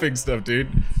slapping stuff, dude.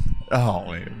 Oh,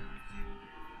 man.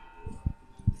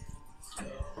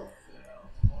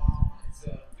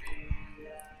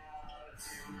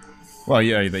 Well,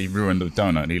 yeah, he ruined the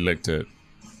donut and he licked it.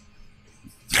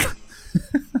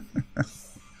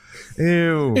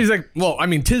 Ew. He's like, well, I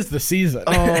mean, 'tis the season.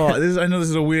 I know this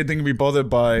is a weird thing to be bothered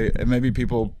by. And maybe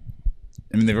people,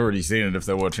 I mean, they've already seen it if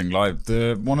they're watching live.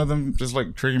 One of them just like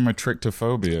triggering my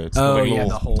trichtophobia. It's the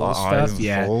hole stuff.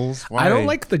 Yeah. Holes. I don't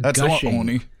like the That's gushing. Not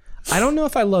horny. I don't know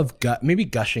if I love maybe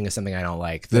gushing is something I don't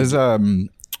like. There's I'm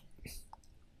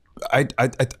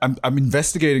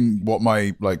investigating what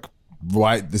my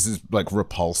why this is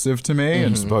repulsive to me,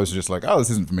 and supposed to just this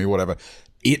isn't for me, whatever.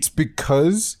 It's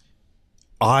because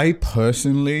I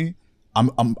personally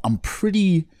I'm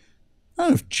pretty, I don't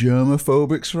know if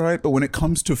germophobic's right, but when it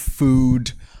comes to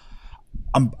food,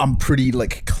 I'm pretty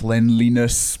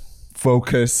cleanliness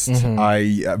focused.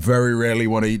 I very rarely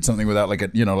want to eat something without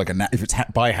if it's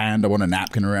by hand, I want a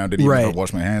napkin around it, even if I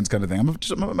wash my hands, kind of thing.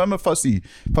 I'm a fussy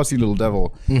little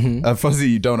devil, a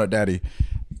fuzzy donut daddy,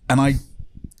 and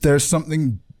there's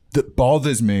something that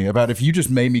bothers me about if you just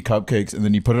made me cupcakes and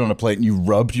then you put it on a plate and you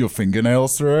rubbed your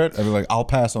fingernails through it. I'd be like, I'll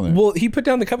pass on it. Well, he put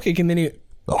down the cupcake and then he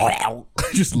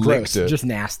just licked it. Just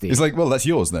nasty. It's like, well, that's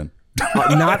yours then.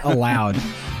 Not allowed. All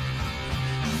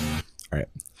right.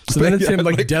 So then it's him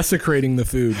desecrating the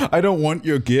food. I don't want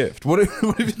your gift. What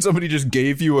if somebody just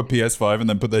gave you a PS5 and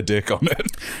then put their dick on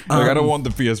it? I don't want the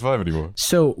PS5 anymore.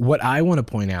 So what I want to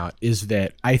point out is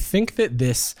that I think that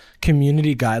this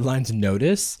community guidelines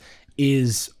notice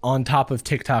is on top of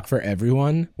TikTok for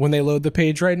everyone when they load the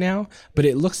page right now, but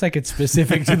it looks like it's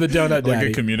specific to the Donut Daddy. Like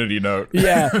a community note.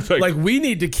 Yeah.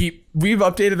 We've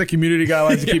updated the community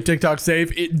guidelines to keep TikTok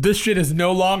safe. This shit is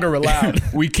no longer allowed.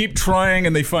 We keep trying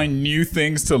and they find new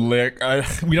things to lick.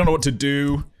 We don't know what to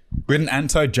do. We had an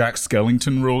anti-Jack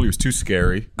Skellington rule. He was too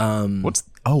scary. One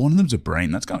of them's a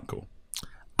brain. That's kind of cool.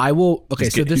 I will. Okay.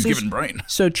 So this is given brain.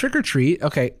 So trick or treat.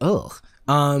 Okay. Ugh.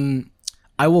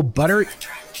 I will butter.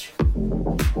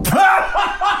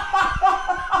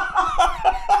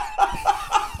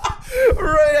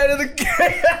 right out of the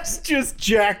gas, just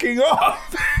jacking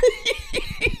off.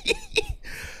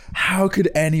 How could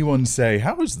anyone say,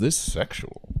 how is this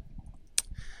sexual?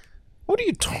 What are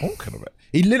you talking about?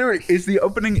 He literally is the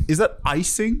opening. Is that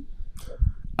icing?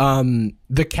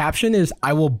 The caption is,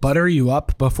 I will butter you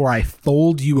up before I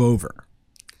fold you over.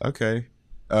 Okay.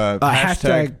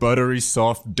 Hashtag buttery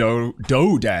soft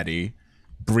dough daddy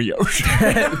brioche.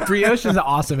 Brioche is an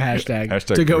awesome hashtag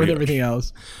to go with everything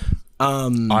else.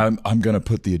 I'm going to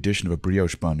put the addition of a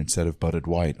brioche bun instead of buttered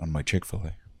white on my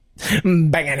Chick-fil-A.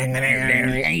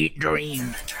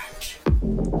 Dream.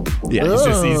 Yeah,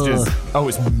 he's just. Oh,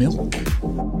 it's milk.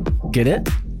 Get it?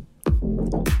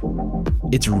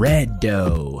 It's red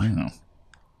dough. Yeah.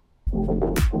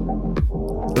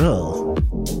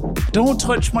 Ugh. Don't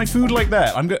touch my food like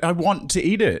that. I want to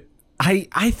eat it.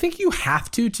 I think you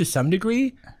have to some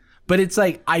degree, but it's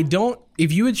like, I don't.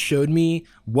 If you had showed me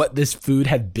what this food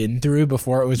had been through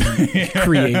before it was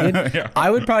created, Yeah.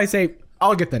 I would probably say,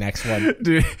 I'll get the next one.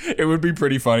 Dude, it would be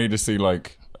pretty funny to see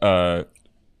like a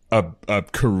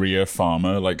Korea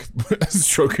farmer like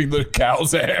stroking the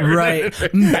cow's hair. Right.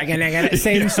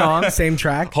 Same song, same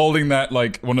track. Holding that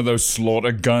like one of those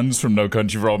slaughter guns from No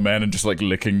Country for Old Men and just like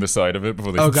licking the side of it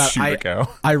before they shoot the cow.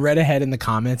 I read ahead in the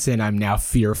comments and I'm now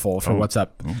fearful for what's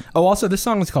up. Oh, also this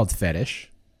song is called Fetish.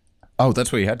 Oh,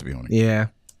 that's why you had to be on it. Yeah.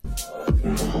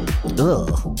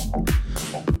 Ugh.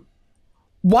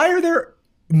 Why are there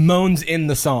moans in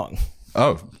the song?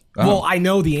 Oh. Well, I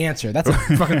know the answer. That's a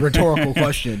fucking rhetorical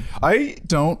question. I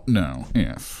don't know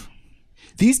if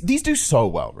these do so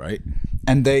well, right?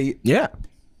 And they, Yeah.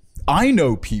 I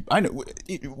know people. I know,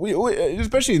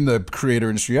 especially in the creator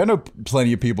industry. I know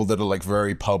plenty of people that are like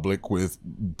very public with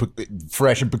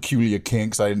fresh and peculiar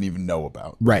kinks I didn't even know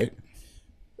about. Right.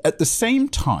 At the same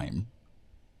time,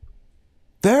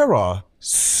 there are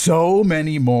so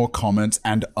many more comments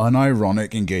and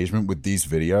unironic engagement with these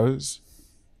videos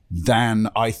than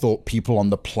I thought people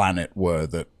on the planet were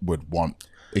that would want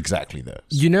exactly this.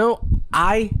 You know,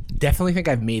 I definitely think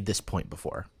I've made this point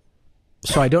before.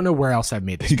 So I don't know where else I've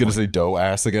made this You're point. going to say dough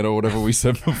ass again or whatever we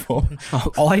said before?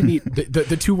 All I need,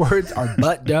 the two words are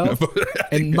butt dough,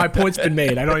 and my point's been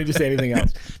made. I don't need to say anything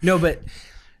else. No, but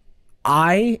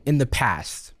I, in the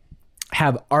past,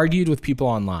 have argued with people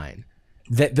online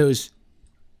that those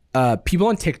people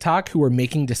on TikTok who were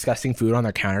making disgusting food on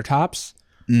their countertops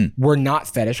were not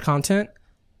fetish content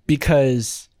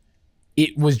because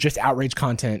it was just outrage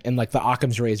content, and like the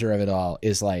Occam's razor of it all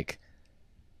is like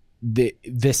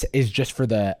this is just for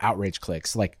the outrage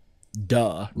clicks, like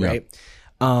duh, right?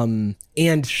 Yeah.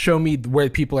 And show me where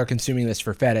people are consuming this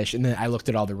for fetish, and then I looked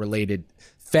at all the related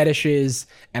fetishes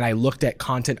and I looked at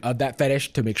content of that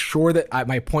fetish to make sure that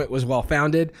my point was well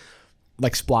founded,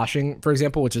 like splashing, for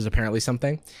example, which is apparently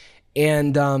something,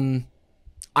 and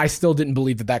I still didn't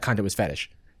believe that content was fetish.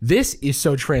 This is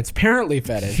so transparently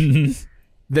fetish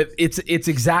that it's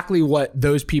exactly what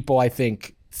those people, I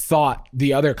think, thought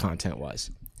the other content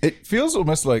was. It feels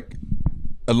almost like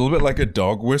a little bit like a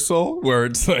dog whistle, where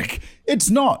it's like, it's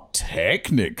not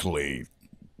technically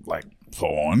like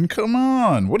porn. Come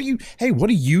on. What are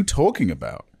you talking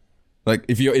about? Like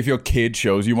if your kid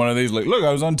shows you one of these, like, look,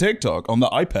 I was on TikTok on the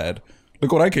iPad.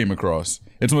 Look what I came across.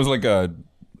 It's almost like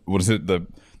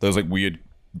those like weird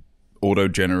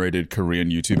auto-generated Korean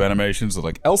YouTube animations of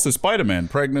like Elsa Spider-Man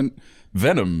pregnant,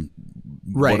 Venom,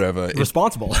 right. Whatever.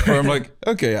 Responsible. Where I'm like,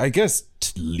 okay, I guess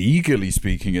legally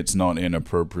speaking, it's not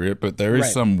inappropriate, but there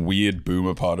is some weird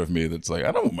boomer part of me that's like,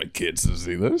 I don't want my kids to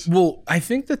see this. Well, I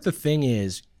think that the thing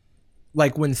is,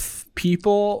 like when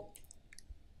people.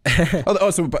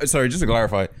 Sorry, just to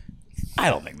clarify,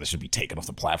 I don't think this should be taken off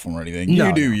the platform or anything. No,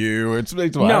 you do you. It's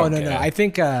no. I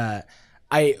think what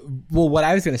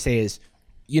I was going to say is,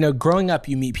 you know, growing up,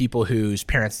 you meet people whose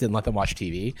parents didn't let them watch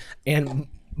TV, and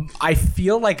I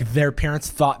feel like their parents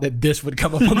thought that this would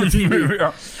come up on the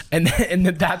TV, and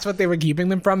that's what they were keeping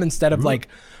them from, instead of like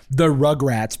the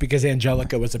Rugrats, because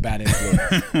Angelica was a bad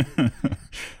influence.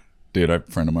 Dude, a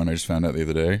friend of mine, I just found out the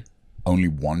other day, only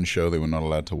one show they were not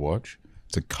allowed to watch.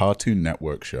 It's a Cartoon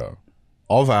Network show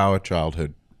of our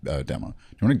childhood demo. Do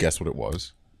you want to guess what it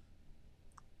was?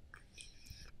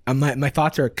 My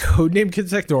thoughts are Codename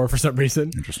Kids Next Door for some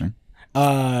reason. Interesting.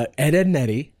 Ed, Edd n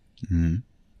Eddy. Mm-hmm.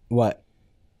 What?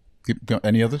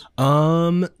 Any others?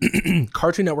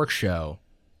 Cartoon Network show.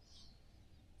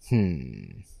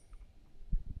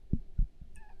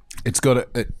 It's got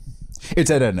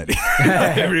it's Ed, Edd n Eddy.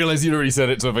 I realized you'd already said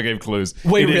it, so if I gave clues.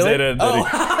 Wait, it really? is Ed, Edd n Eddy.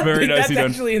 Oh, Very nicely done.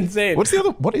 That's actually insane.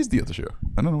 What is the other show?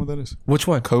 I don't know what that is. Which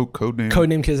one?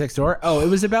 Codename Kids Next Door. Oh, it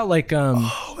was about like are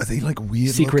they like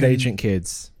weird secret looking? agent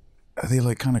kids. Are they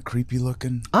like kind of creepy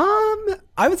looking?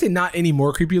 I I would say not any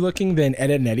more creepy looking than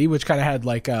Ed, Edd n Eddy, which kind of had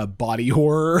like a body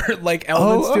horror like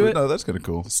elements to it. No, that's kind of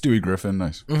cool. Stewie Griffin,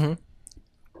 nice. Mm-hmm.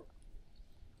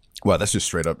 Wow, that's just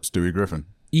straight up Stewie Griffin.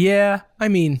 Yeah, I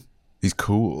mean, he's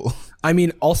cool. I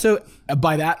mean, also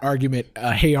by that argument,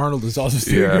 Hey Arnold is also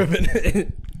Stewie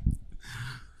Griffin.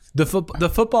 The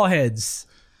football heads,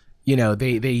 you know,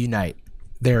 they unite.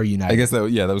 They're united. I guess that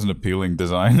was an appealing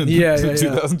design. In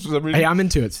 2000 for some reason. Hey, I'm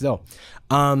into it still.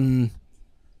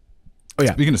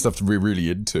 Speaking of stuff to be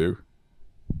really into.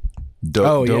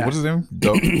 What's his name?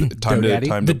 Time Daddy?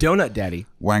 To the Donut Daddy.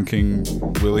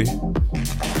 Wanking Willie.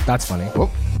 That's funny.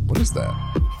 Oh, what is that?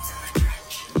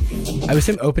 I was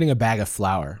him opening a bag of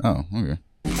flour. Oh, okay.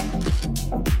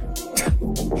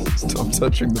 Stop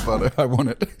touching the butter. I want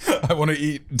it. I want to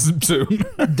eat soon.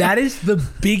 That is the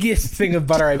biggest thing of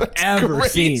butter I've ever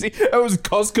seen. That was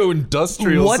Costco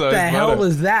industrial What size the hell butter.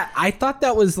 was that? I thought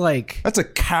that was like... That's a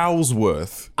cow's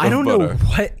worth of I don't butter. know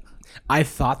what I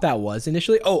thought that was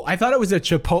initially. Oh, I thought it was a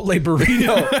Chipotle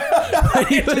burrito.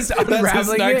 He was unraveling That's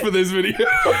his snack it. for this video.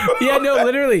 Yeah, no,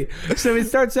 literally. So it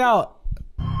starts out...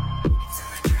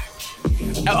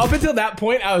 Up until that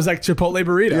point, I was like, Chipotle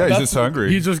burrito. Yeah, he's just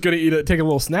hungry. He's just going to eat it, take a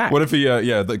little snack. What if he,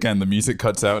 again, the music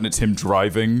cuts out and it's him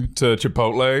driving to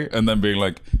Chipotle and then being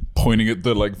like pointing at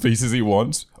the like faces he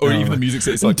wants, or even the music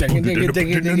says like, he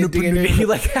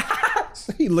like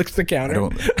he licks the counter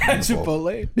at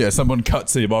Chipotle. Yeah, someone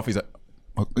cuts him off. He's like,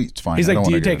 oh, it's fine. He's like,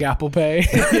 do you take Apple Pay?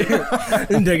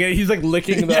 He's like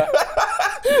licking the.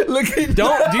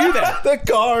 Don't do that. The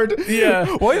card. Yeah.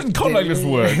 Why doesn't contactless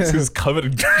work? It's covered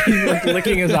in. He's like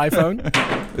licking his iPhone.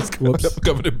 It's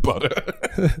covered in butter.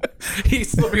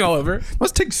 He's slipping all over.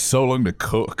 Must take so long to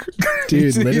cook. Dude,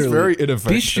 he's literally. very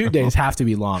ineffective. These shoot days have to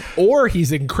be long, or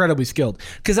he's incredibly skilled.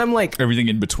 Because I'm like, everything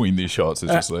in between these shots is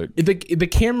just like the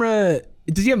camera.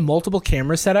 Does he have multiple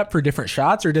cameras set up for different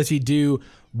shots, or does he do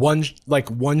one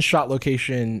shot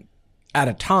location at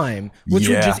a time, which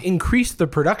would just increase the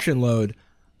production load?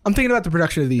 I'm thinking about the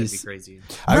production of these. That'd be crazy.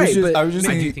 I was just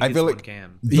thinking. I feel like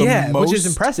which is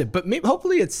impressive, but maybe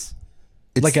hopefully it's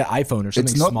like an iPhone or something.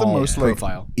 It's not small the most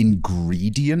profile. like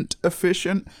ingredient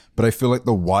efficient, but I feel like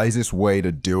the wisest way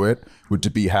to do it would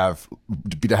be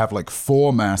to have like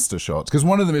 4 master shots, because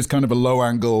one of them is kind of a low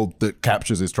angle that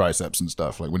captures his triceps and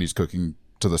stuff, like when he's cooking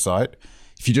to the side.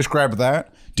 If you just grab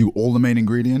that, do all the main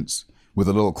ingredients with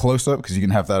a little close up, because you can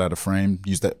have that out of frame.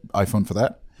 Use that iPhone for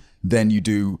that. Then you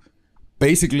do.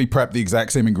 Basically prep the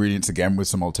exact same ingredients again with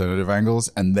some alternative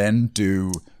angles, and then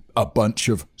do a bunch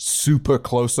of super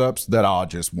close-ups that are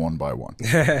just one by one.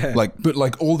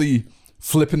 Like all the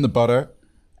flipping the butter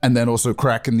and then also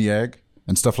cracking the egg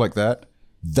and stuff like that.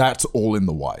 That's all in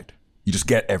the wide. You just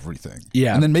get everything.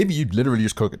 Yeah. And then maybe you literally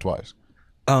just cook it twice.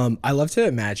 I love to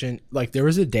imagine, like, there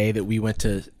was a day that we went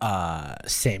to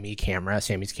Sammy's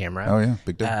camera. Oh yeah,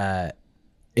 big day.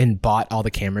 And bought all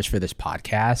the cameras for this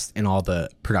podcast and all the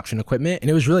production equipment, and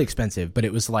it was really expensive, but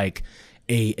it was like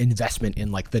a investment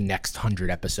in like the next 100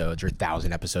 episodes or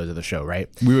 1,000 episodes of the show, right?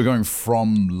 We were going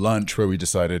from lunch where we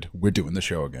decided we're doing the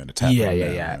show again. It's happening.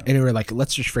 Yeah. And we were like,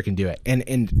 let's just freaking do it.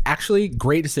 And actually,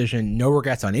 great decision. No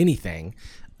regrets on anything.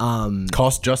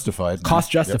 Cost justified. At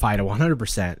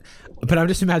 100%. But I'm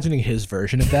just imagining his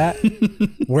version of that,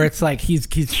 where it's like he's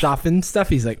shopping stuff.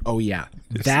 He's like, oh yeah,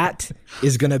 that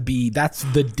is gonna be, that's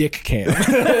the dick cam.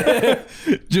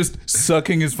 Just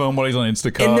sucking his phone while he's on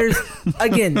Instacart.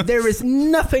 And there is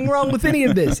nothing wrong with any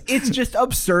of this. It's just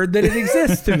absurd that it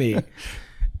exists to me.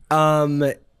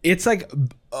 It's like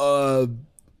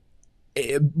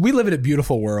we live in a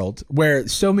beautiful world where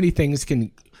so many things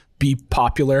can be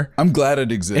popular. I'm glad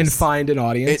it exists and find an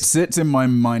audience. It sits in my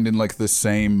mind in like the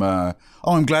same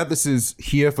I'm glad this is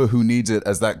here for who needs it,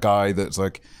 as that guy that's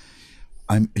like,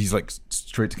 he's like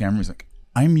straight to camera, he's like,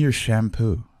 I'm your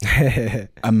shampoo.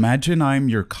 Imagine I'm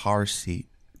your car seat.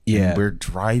 Yeah. And we're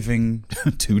driving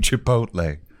to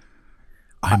Chipotle.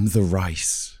 I'm the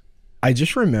rice. I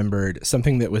just remembered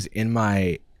something that was in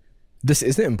my, this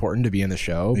isn't important to be in the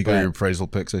show. You got your appraisal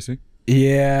picks, I see.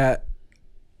 Yeah.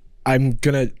 I'm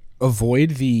going to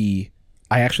avoid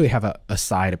I actually have a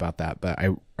side about that, but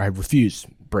I refuse,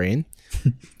 brain.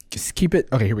 Just keep it.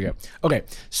 Okay, here we go. Okay,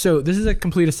 so this is a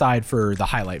complete aside for the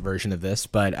highlight version of this,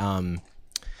 but I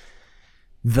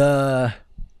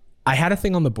had a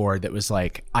thing on the board that was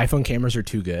like, iPhone cameras are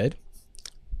too good.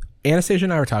 Anastasia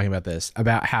and I were talking about this,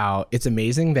 about how it's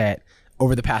amazing that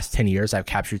over the past 10 years, I've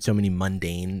captured so many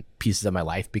mundane pieces of my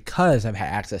life because I've had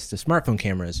access to smartphone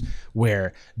cameras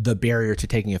where the barrier to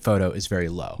taking a photo is very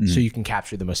low. So you can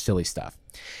capture the most silly stuff.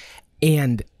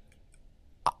 And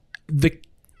the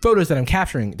photos that I'm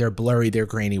capturing, they're blurry, they're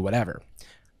grainy, whatever.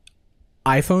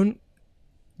 iPhone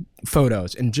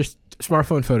photos and just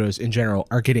smartphone photos in general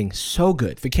are getting so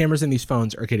good. The cameras in these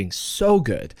phones are getting so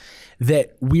good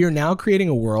that we are now creating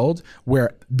a world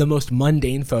where the most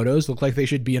mundane photos look like they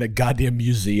should be in a goddamn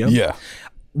museum. Yeah.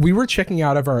 We were checking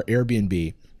out of our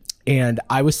Airbnb and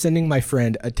I was sending my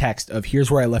friend a text of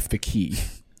here's where I left the key.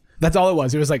 That's all it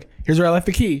was. It was like, here's where I left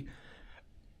the key.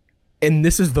 And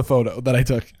this is the photo that I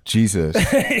took. Jesus.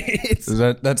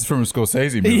 That's from a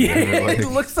Scorsese movie. Yeah, it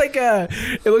looks like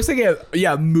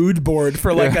a mood board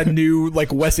for like a new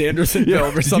like Wes Anderson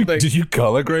film or something. Did you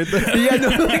color grade that? Yeah, no,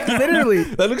 like literally.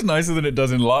 That looks nicer than it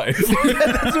does in life.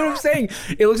 That's what I'm saying.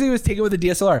 It looks like it was taken with a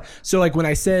DSLR. So like when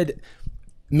I said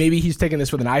maybe he's taking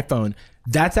this with an iPhone,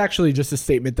 that's actually just a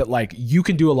statement that like you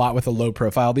can do a lot with a low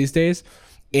profile these days.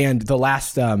 And the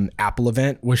last Apple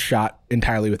event was shot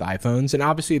entirely with iPhones. And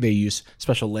obviously they use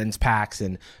special lens packs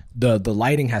and the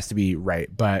lighting has to be right.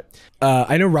 But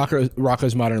I know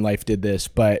Rocko's Modern Life did this,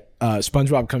 but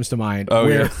SpongeBob comes to mind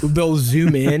where they'll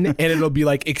zoom in and it'll be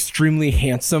like extremely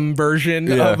handsome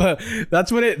version of that's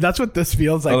what this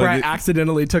feels like, where I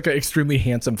accidentally took an extremely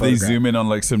handsome photograph. They zoom in on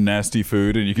like some nasty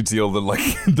food and you can see all the like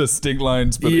the stink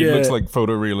lines, but it looks like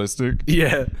photorealistic.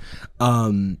 Yeah.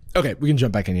 Okay, we can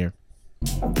jump back in here.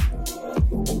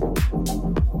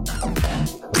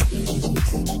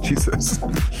 Jesus.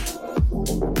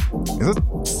 Is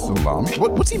it salami?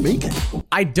 What's he making?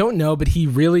 I don't know, but he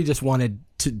really just wanted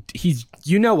to.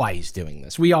 You know why he's doing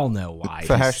this. We all know why.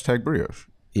 For hashtag brioche.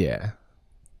 Yeah.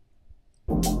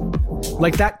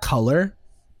 Like that color.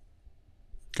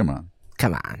 Come on.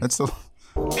 That's so.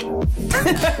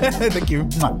 Thank you.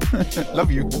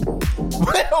 Love you.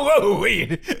 Whoa,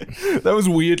 wait. That was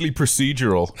weirdly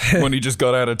procedural when he just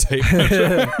got out of tape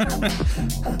measure.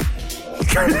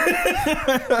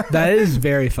 That is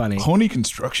very funny. Horny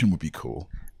construction would be cool.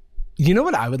 You know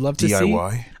what I would love to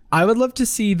DIY? see? I would love to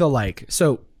see the like.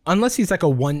 So unless he's like a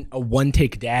one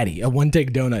take daddy, a one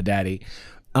take donut daddy,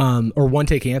 or one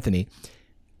take Anthony.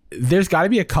 There's got to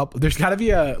be a couple. There's got to be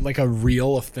a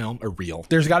reel of film.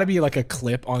 There's got to be like a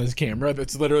clip on his camera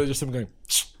that's literally just him going.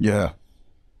 Yeah.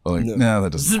 Like, no,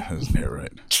 that doesn't hit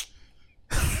right.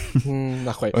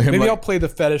 Not quite. Maybe I'll play the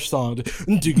fetish song.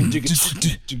 Sweet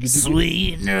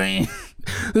dream.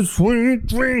 The sweet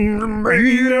dream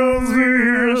made of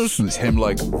this. It's him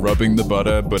like rubbing the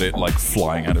butter, but it like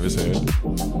flying out of his head.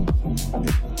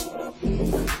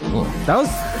 That was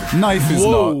knife is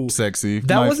not sexy.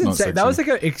 That wasn't sexy. That was like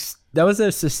that was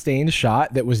a sustained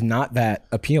shot that was not that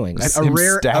appealing. A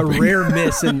rare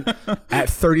miss at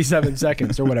 37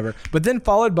 seconds or whatever. But then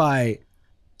followed by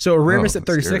a rare miss at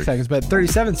 36 seconds, but at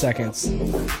 37 seconds.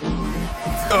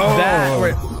 All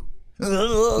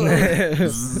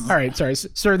right, sorry,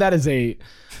 sir. That is a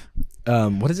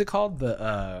what is it called?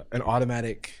 The an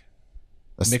automatic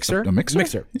mixer. A mixer.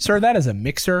 Mixer, sir. That is a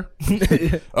mixer.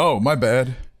 Oh, my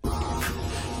bad.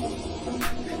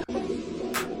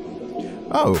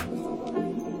 Oh.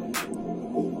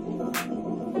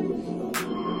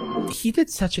 He did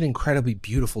such an incredibly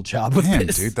beautiful job with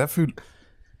this. Dude, that food.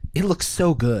 It looks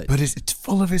so good. But it's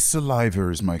full of his saliva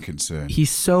is my concern. He's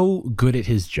so good at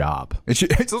his job.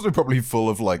 It's also probably full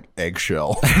of like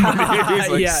eggshell. He's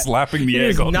like slapping the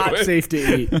egg on not it. safe to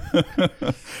eat.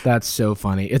 That's so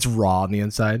funny. It's raw on the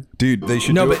inside. Dude, they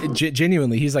should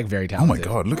genuinely, he's like very talented. Oh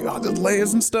my God, look at all the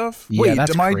layers and stuff. Yeah, Wait,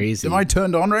 that's crazy. Am I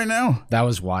turned on right now? That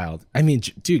was wild. I mean,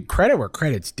 dude, credit where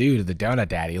credit's due to the donut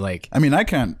daddy. Like, I mean, I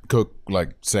can't cook like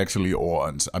sexually or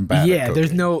I'm bad at cooking.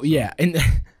 There's no, and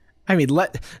I mean,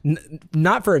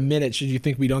 not for a minute should you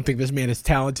think we don't think this man is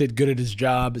talented, good at his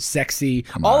job, sexy.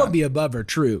 All of the above are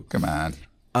true. Come on.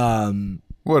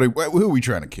 Who are we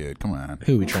trying to kid? Come on.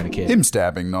 Who are we trying to kid? Him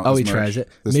stabbing, not Oh, as he much. tries it.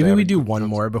 The Maybe we stabbing. do one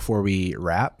more before we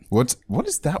wrap. What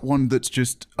is that one that's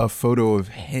just a photo of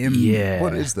him? Yeah.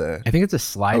 What is that? I think it's a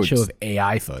slideshow of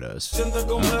AI photos.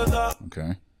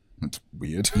 Okay. That's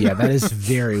weird. Yeah, that is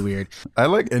very weird. I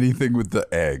like anything with the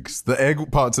eggs. The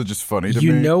egg parts are just funny to me.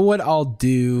 You know what I'll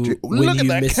do when look at you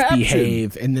that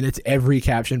misbehave, and then it's every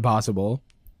caption possible.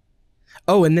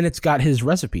 Oh, and then it's got his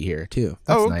recipe here too.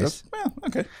 That's nice.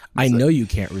 Okay. I know you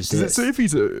can't resist. Does it say if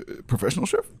he's a professional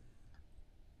chef?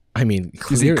 I mean,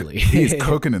 clearly. He's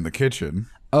cooking in the kitchen.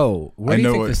 Oh, where do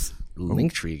you think this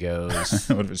link tree goes?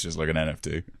 What if it's just like an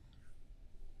NFT?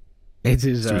 It's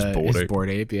his Bored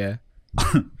Ape, yeah.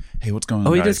 Hey, what's going on?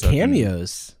 Oh, he does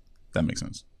cameos. That makes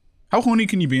sense. How horny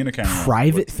can you be in a cameo?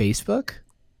 Private Facebook?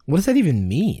 What does that even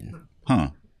mean?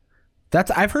 Huh.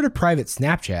 I've heard of private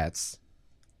Snapchats.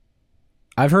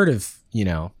 I've heard of,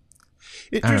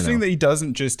 Interesting that he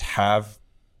doesn't just have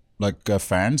like a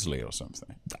Fansly or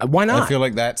something. Why not? I feel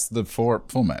like that's the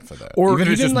format for that. Or even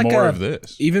if it's just like more of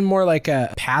this. Even more like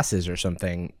a passes or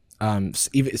something.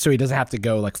 So he doesn't have to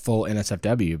go like full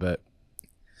NSFW. But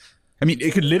I mean,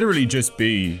 it could literally just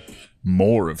be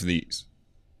more of these.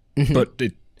 But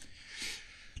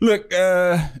look,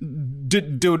 hey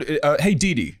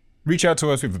Didi, reach out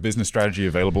to us. We have a business strategy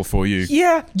available for you.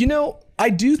 Yeah, I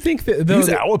do think that use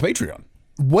our Patreon.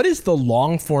 What is the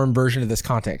long form version of this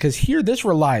content? Because here, this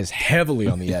relies heavily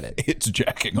on the edit. It's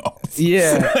jacking off.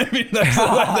 Yeah. I mean,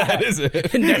 that is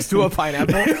it. Next to a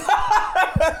pineapple.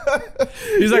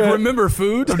 He's like, remember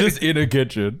food? I'm just in a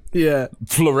kitchen. Yeah.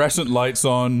 Fluorescent lights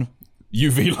on,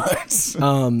 UV lights.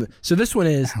 So this one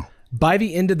is, by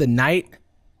the end of the night,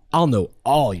 I'll know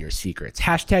all your secrets.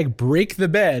 Hashtag break the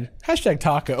bed. Hashtag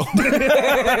taco.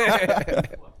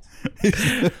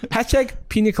 Hashtag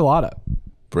pina colada.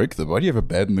 Break the. Why do you have a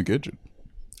bed in the kitchen?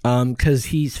 Because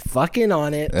he's fucking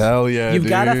on it. Hell yeah, You've dude.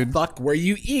 gotta fuck where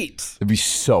you eat. It'd be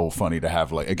so funny to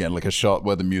have like a shot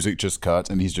where the music just cuts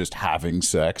and he's just having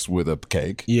sex with a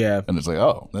cake. Yeah. And it's like,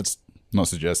 oh, that's not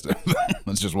suggestive.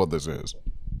 That's just what this is.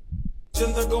 Ooh,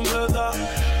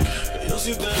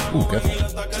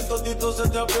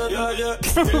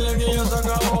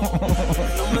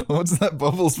 what's that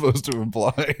bubble supposed to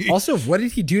imply? Also, what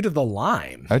did he do to the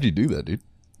lime? How'd you do that, dude?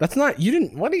 That's not, you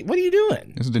didn't, what are you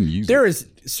doing? I just didn't use There it. is,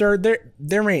 sir,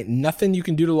 there ain't nothing you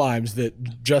can do to limes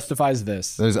that justifies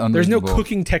this. There's no unreasonable-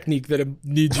 cooking technique that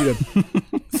needs you to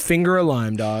finger a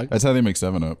lime, dog. That's how they make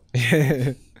 7-Up.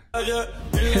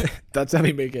 That's how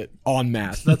they make it en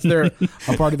masse. That's a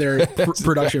part of their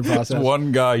production process.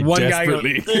 One guy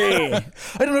desperately. Guy goes,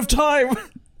 I don't have time.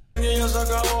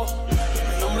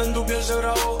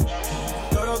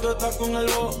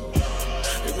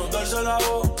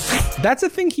 That's a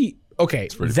thing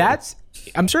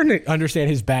I'm starting to understand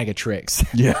his bag of tricks.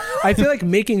 Yeah. I feel like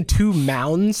making 2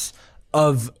 mounds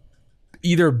of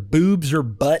either boobs or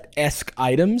butt-esque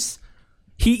items.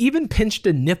 He even pinched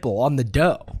a nipple on the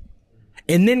dough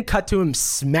and then cut to him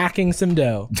smacking some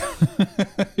dough.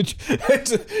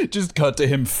 Just cut to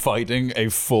him fighting a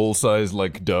full-size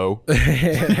like dough.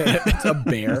 It's a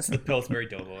bear. It's the Pillsbury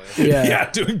Doughboy. Yeah.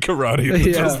 Doing karate with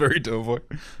the Pillsbury Doughboy.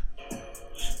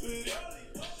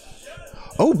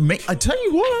 Oh, I tell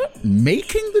you what,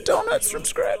 making the donuts from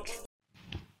scratch.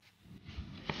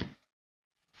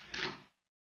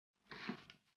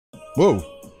 Whoa.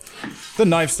 The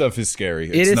knife stuff is scary.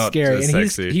 It is not scary. And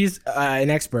sexy. he's an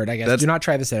expert, I guess. Do not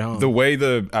try this at home. The way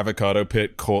the avocado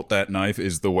pit caught that knife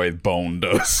is the way bone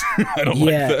does. I don't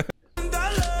like that.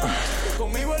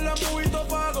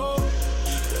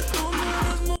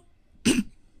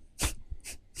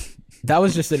 That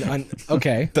was just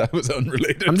okay. That was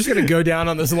unrelated. I'm just going to go down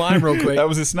on this line real quick. That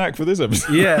was a snack for this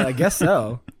episode. Yeah, I guess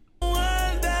so.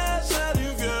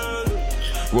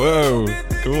 Whoa,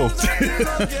 cool.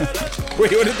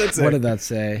 Wait, what did that say? What did that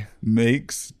say?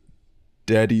 Makes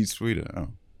daddy sweeter.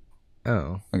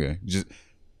 Oh. Okay. Is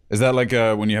that like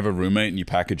when you have a roommate and you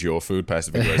package your food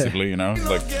passive aggressively, you know?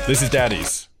 Like, this is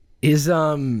daddy's.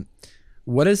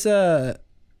 What are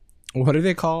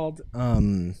they called?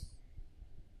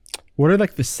 What are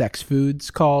like the sex foods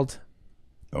called?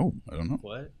 Oh, I don't know.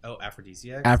 What? Oh,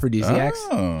 aphrodisiacs? Aphrodisiacs?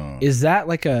 Oh. Is that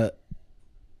like a...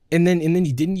 And then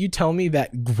didn't you tell me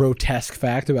that grotesque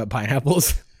fact about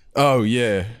pineapples? Oh,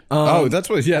 yeah. That's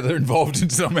what... Yeah, they're involved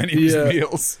in so many of these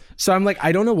meals. So I'm like,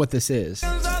 I don't know what this is.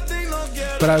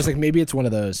 But I was like, maybe it's one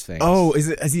of those things. Oh,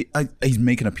 he's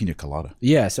making a pina colada.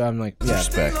 Yeah, so I'm like, yeah.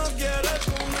 Respect.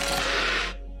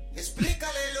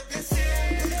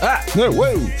 No,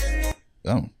 whoa.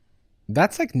 Oh.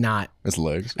 That's like not... That's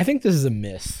legs. I think this is a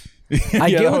miss. I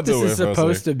get what this is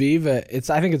supposed to be, but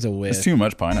I think it's a whiff. It's too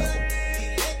much pineapple.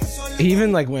 He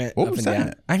even like went what up was and that?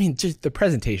 down. I mean, just the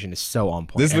presentation is so on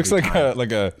point. This looks like time.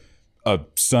 a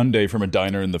sundae from a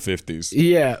diner in the 50s.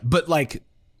 Yeah, but like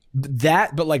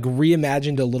that, but like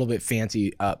reimagined a little bit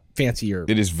fancier.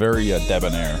 It is very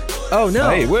debonair. Oh no!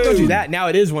 Hey, whoa. Don't do that. Now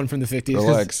it is one from the 50s.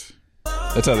 Relax.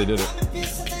 That's how they did it.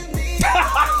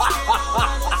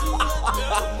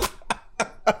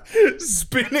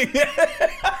 Spinning it.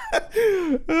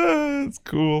 That's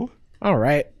cool. All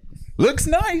right. Looks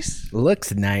nice.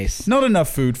 Looks nice. Not enough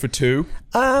food for 2.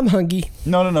 I'm hungry.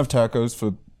 Not enough tacos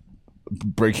for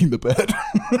breaking the bed.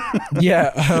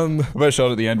 Yeah. About a shot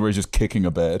at the end where he's just kicking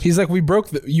a bed. He's like,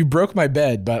 you broke my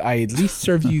bed, but I at least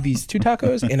served you these 2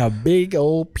 tacos and a big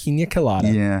old pina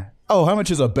colada. Yeah. Oh, how much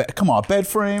is a bed? Come on, bed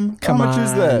frame. How much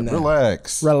is that?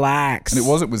 Relax. Relax. And it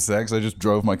wasn't with sex. I just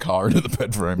drove my car into the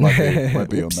bed frame. Might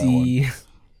be on that one.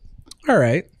 All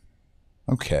right.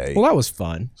 Okay. Well, that was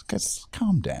fun. Guys,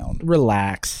 calm down.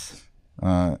 Relax.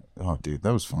 Oh, dude,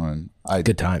 that was fun.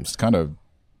 Good times. Kind of.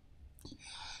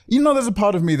 You know, there's a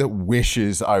part of me that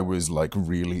wishes I was like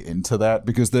really into that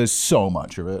because there's so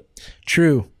much of it.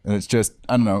 True. And it's just,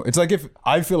 I don't know. It's like if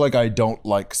I feel like I don't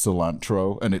like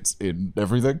cilantro and it's in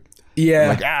everything.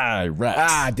 Yeah. I'm like,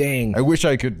 rats. Dang. I wish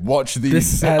I could watch these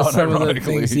This has some of the unironically.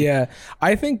 things. Yeah.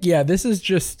 I think, this is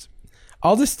just,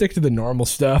 I'll just stick to the normal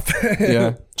stuff.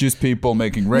 Yeah. Just people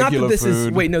making regular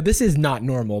food. This is not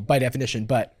normal by definition,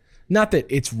 but not that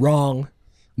it's wrong.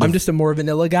 I'm just a more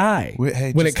vanilla guy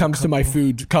when it comes to my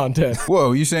food content. Whoa,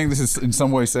 are you saying this is in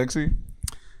some way sexy?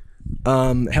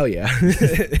 Hell yeah.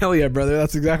 Hell yeah, brother.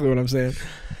 That's exactly what I'm saying.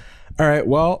 All right.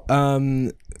 Well,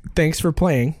 thanks for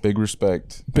playing. Big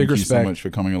respect. Thank you so much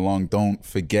for coming along. Don't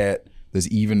forget, there's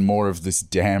even more of this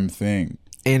damn thing.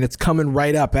 And it's coming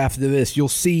right up after this. You'll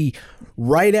see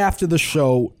right after the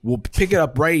show. We'll pick it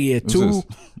up right here.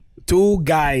 Two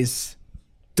guys.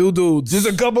 Two dudes. Just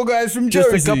a couple guys from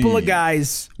Jersey. Just a couple of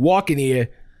guys walking here.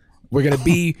 We're going to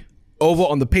be over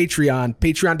on the Patreon.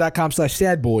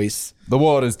 Patreon.com/sadboys. The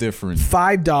water's different.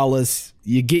 $5.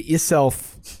 You get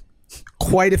yourself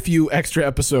quite a few extra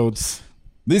episodes.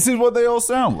 This is what they all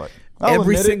sound like.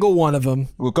 Every single one of them.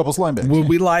 With a couple slime bags. Will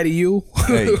we lie to you?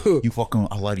 Hey, you fucking,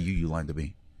 I'll lie to you. You lied to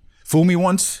me. Fool me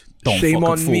once. Don't Shame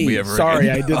on fool me. me ever Sorry,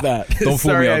 again. I did that. Don't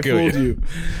fool me. I'll kill you.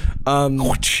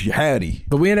 Howdy.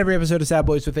 But we end every episode of Sad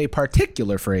Boys with a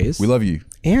particular phrase. We love you.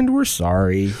 And we're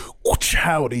sorry.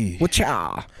 Howdy.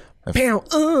 Wacha. Pow.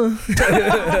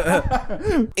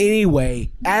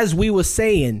 Anyway, as we were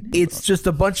saying, it's just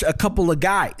a couple of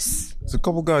guys. It's a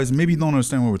couple guys. Maybe you don't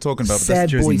understand what we're talking about, but Sad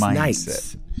that's Jersey Boys mindset.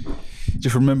 Nights.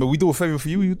 Just remember, we do a favor for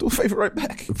you, you do a favor right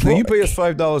back. Now, you pay us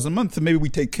 $5 a month, and maybe we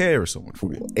take care of someone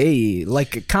for you. Hey,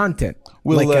 like content,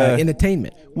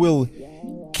 entertainment. We'll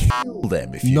kill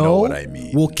them if you know what I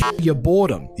mean. We'll kill your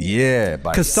boredom. Yeah,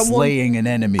 by slaying an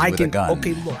enemy with a gun.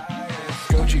 Okay, look.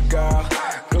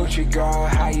 Gucci girl,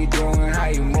 how you doing? How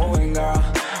you moving, girl?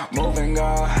 Moving,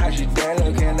 girl. How's your day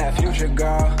looking? That future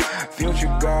girl,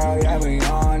 yeah, we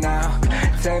on now.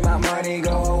 Take my money,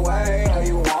 go away, all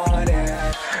you want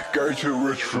it. Girl, too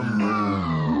rich for me.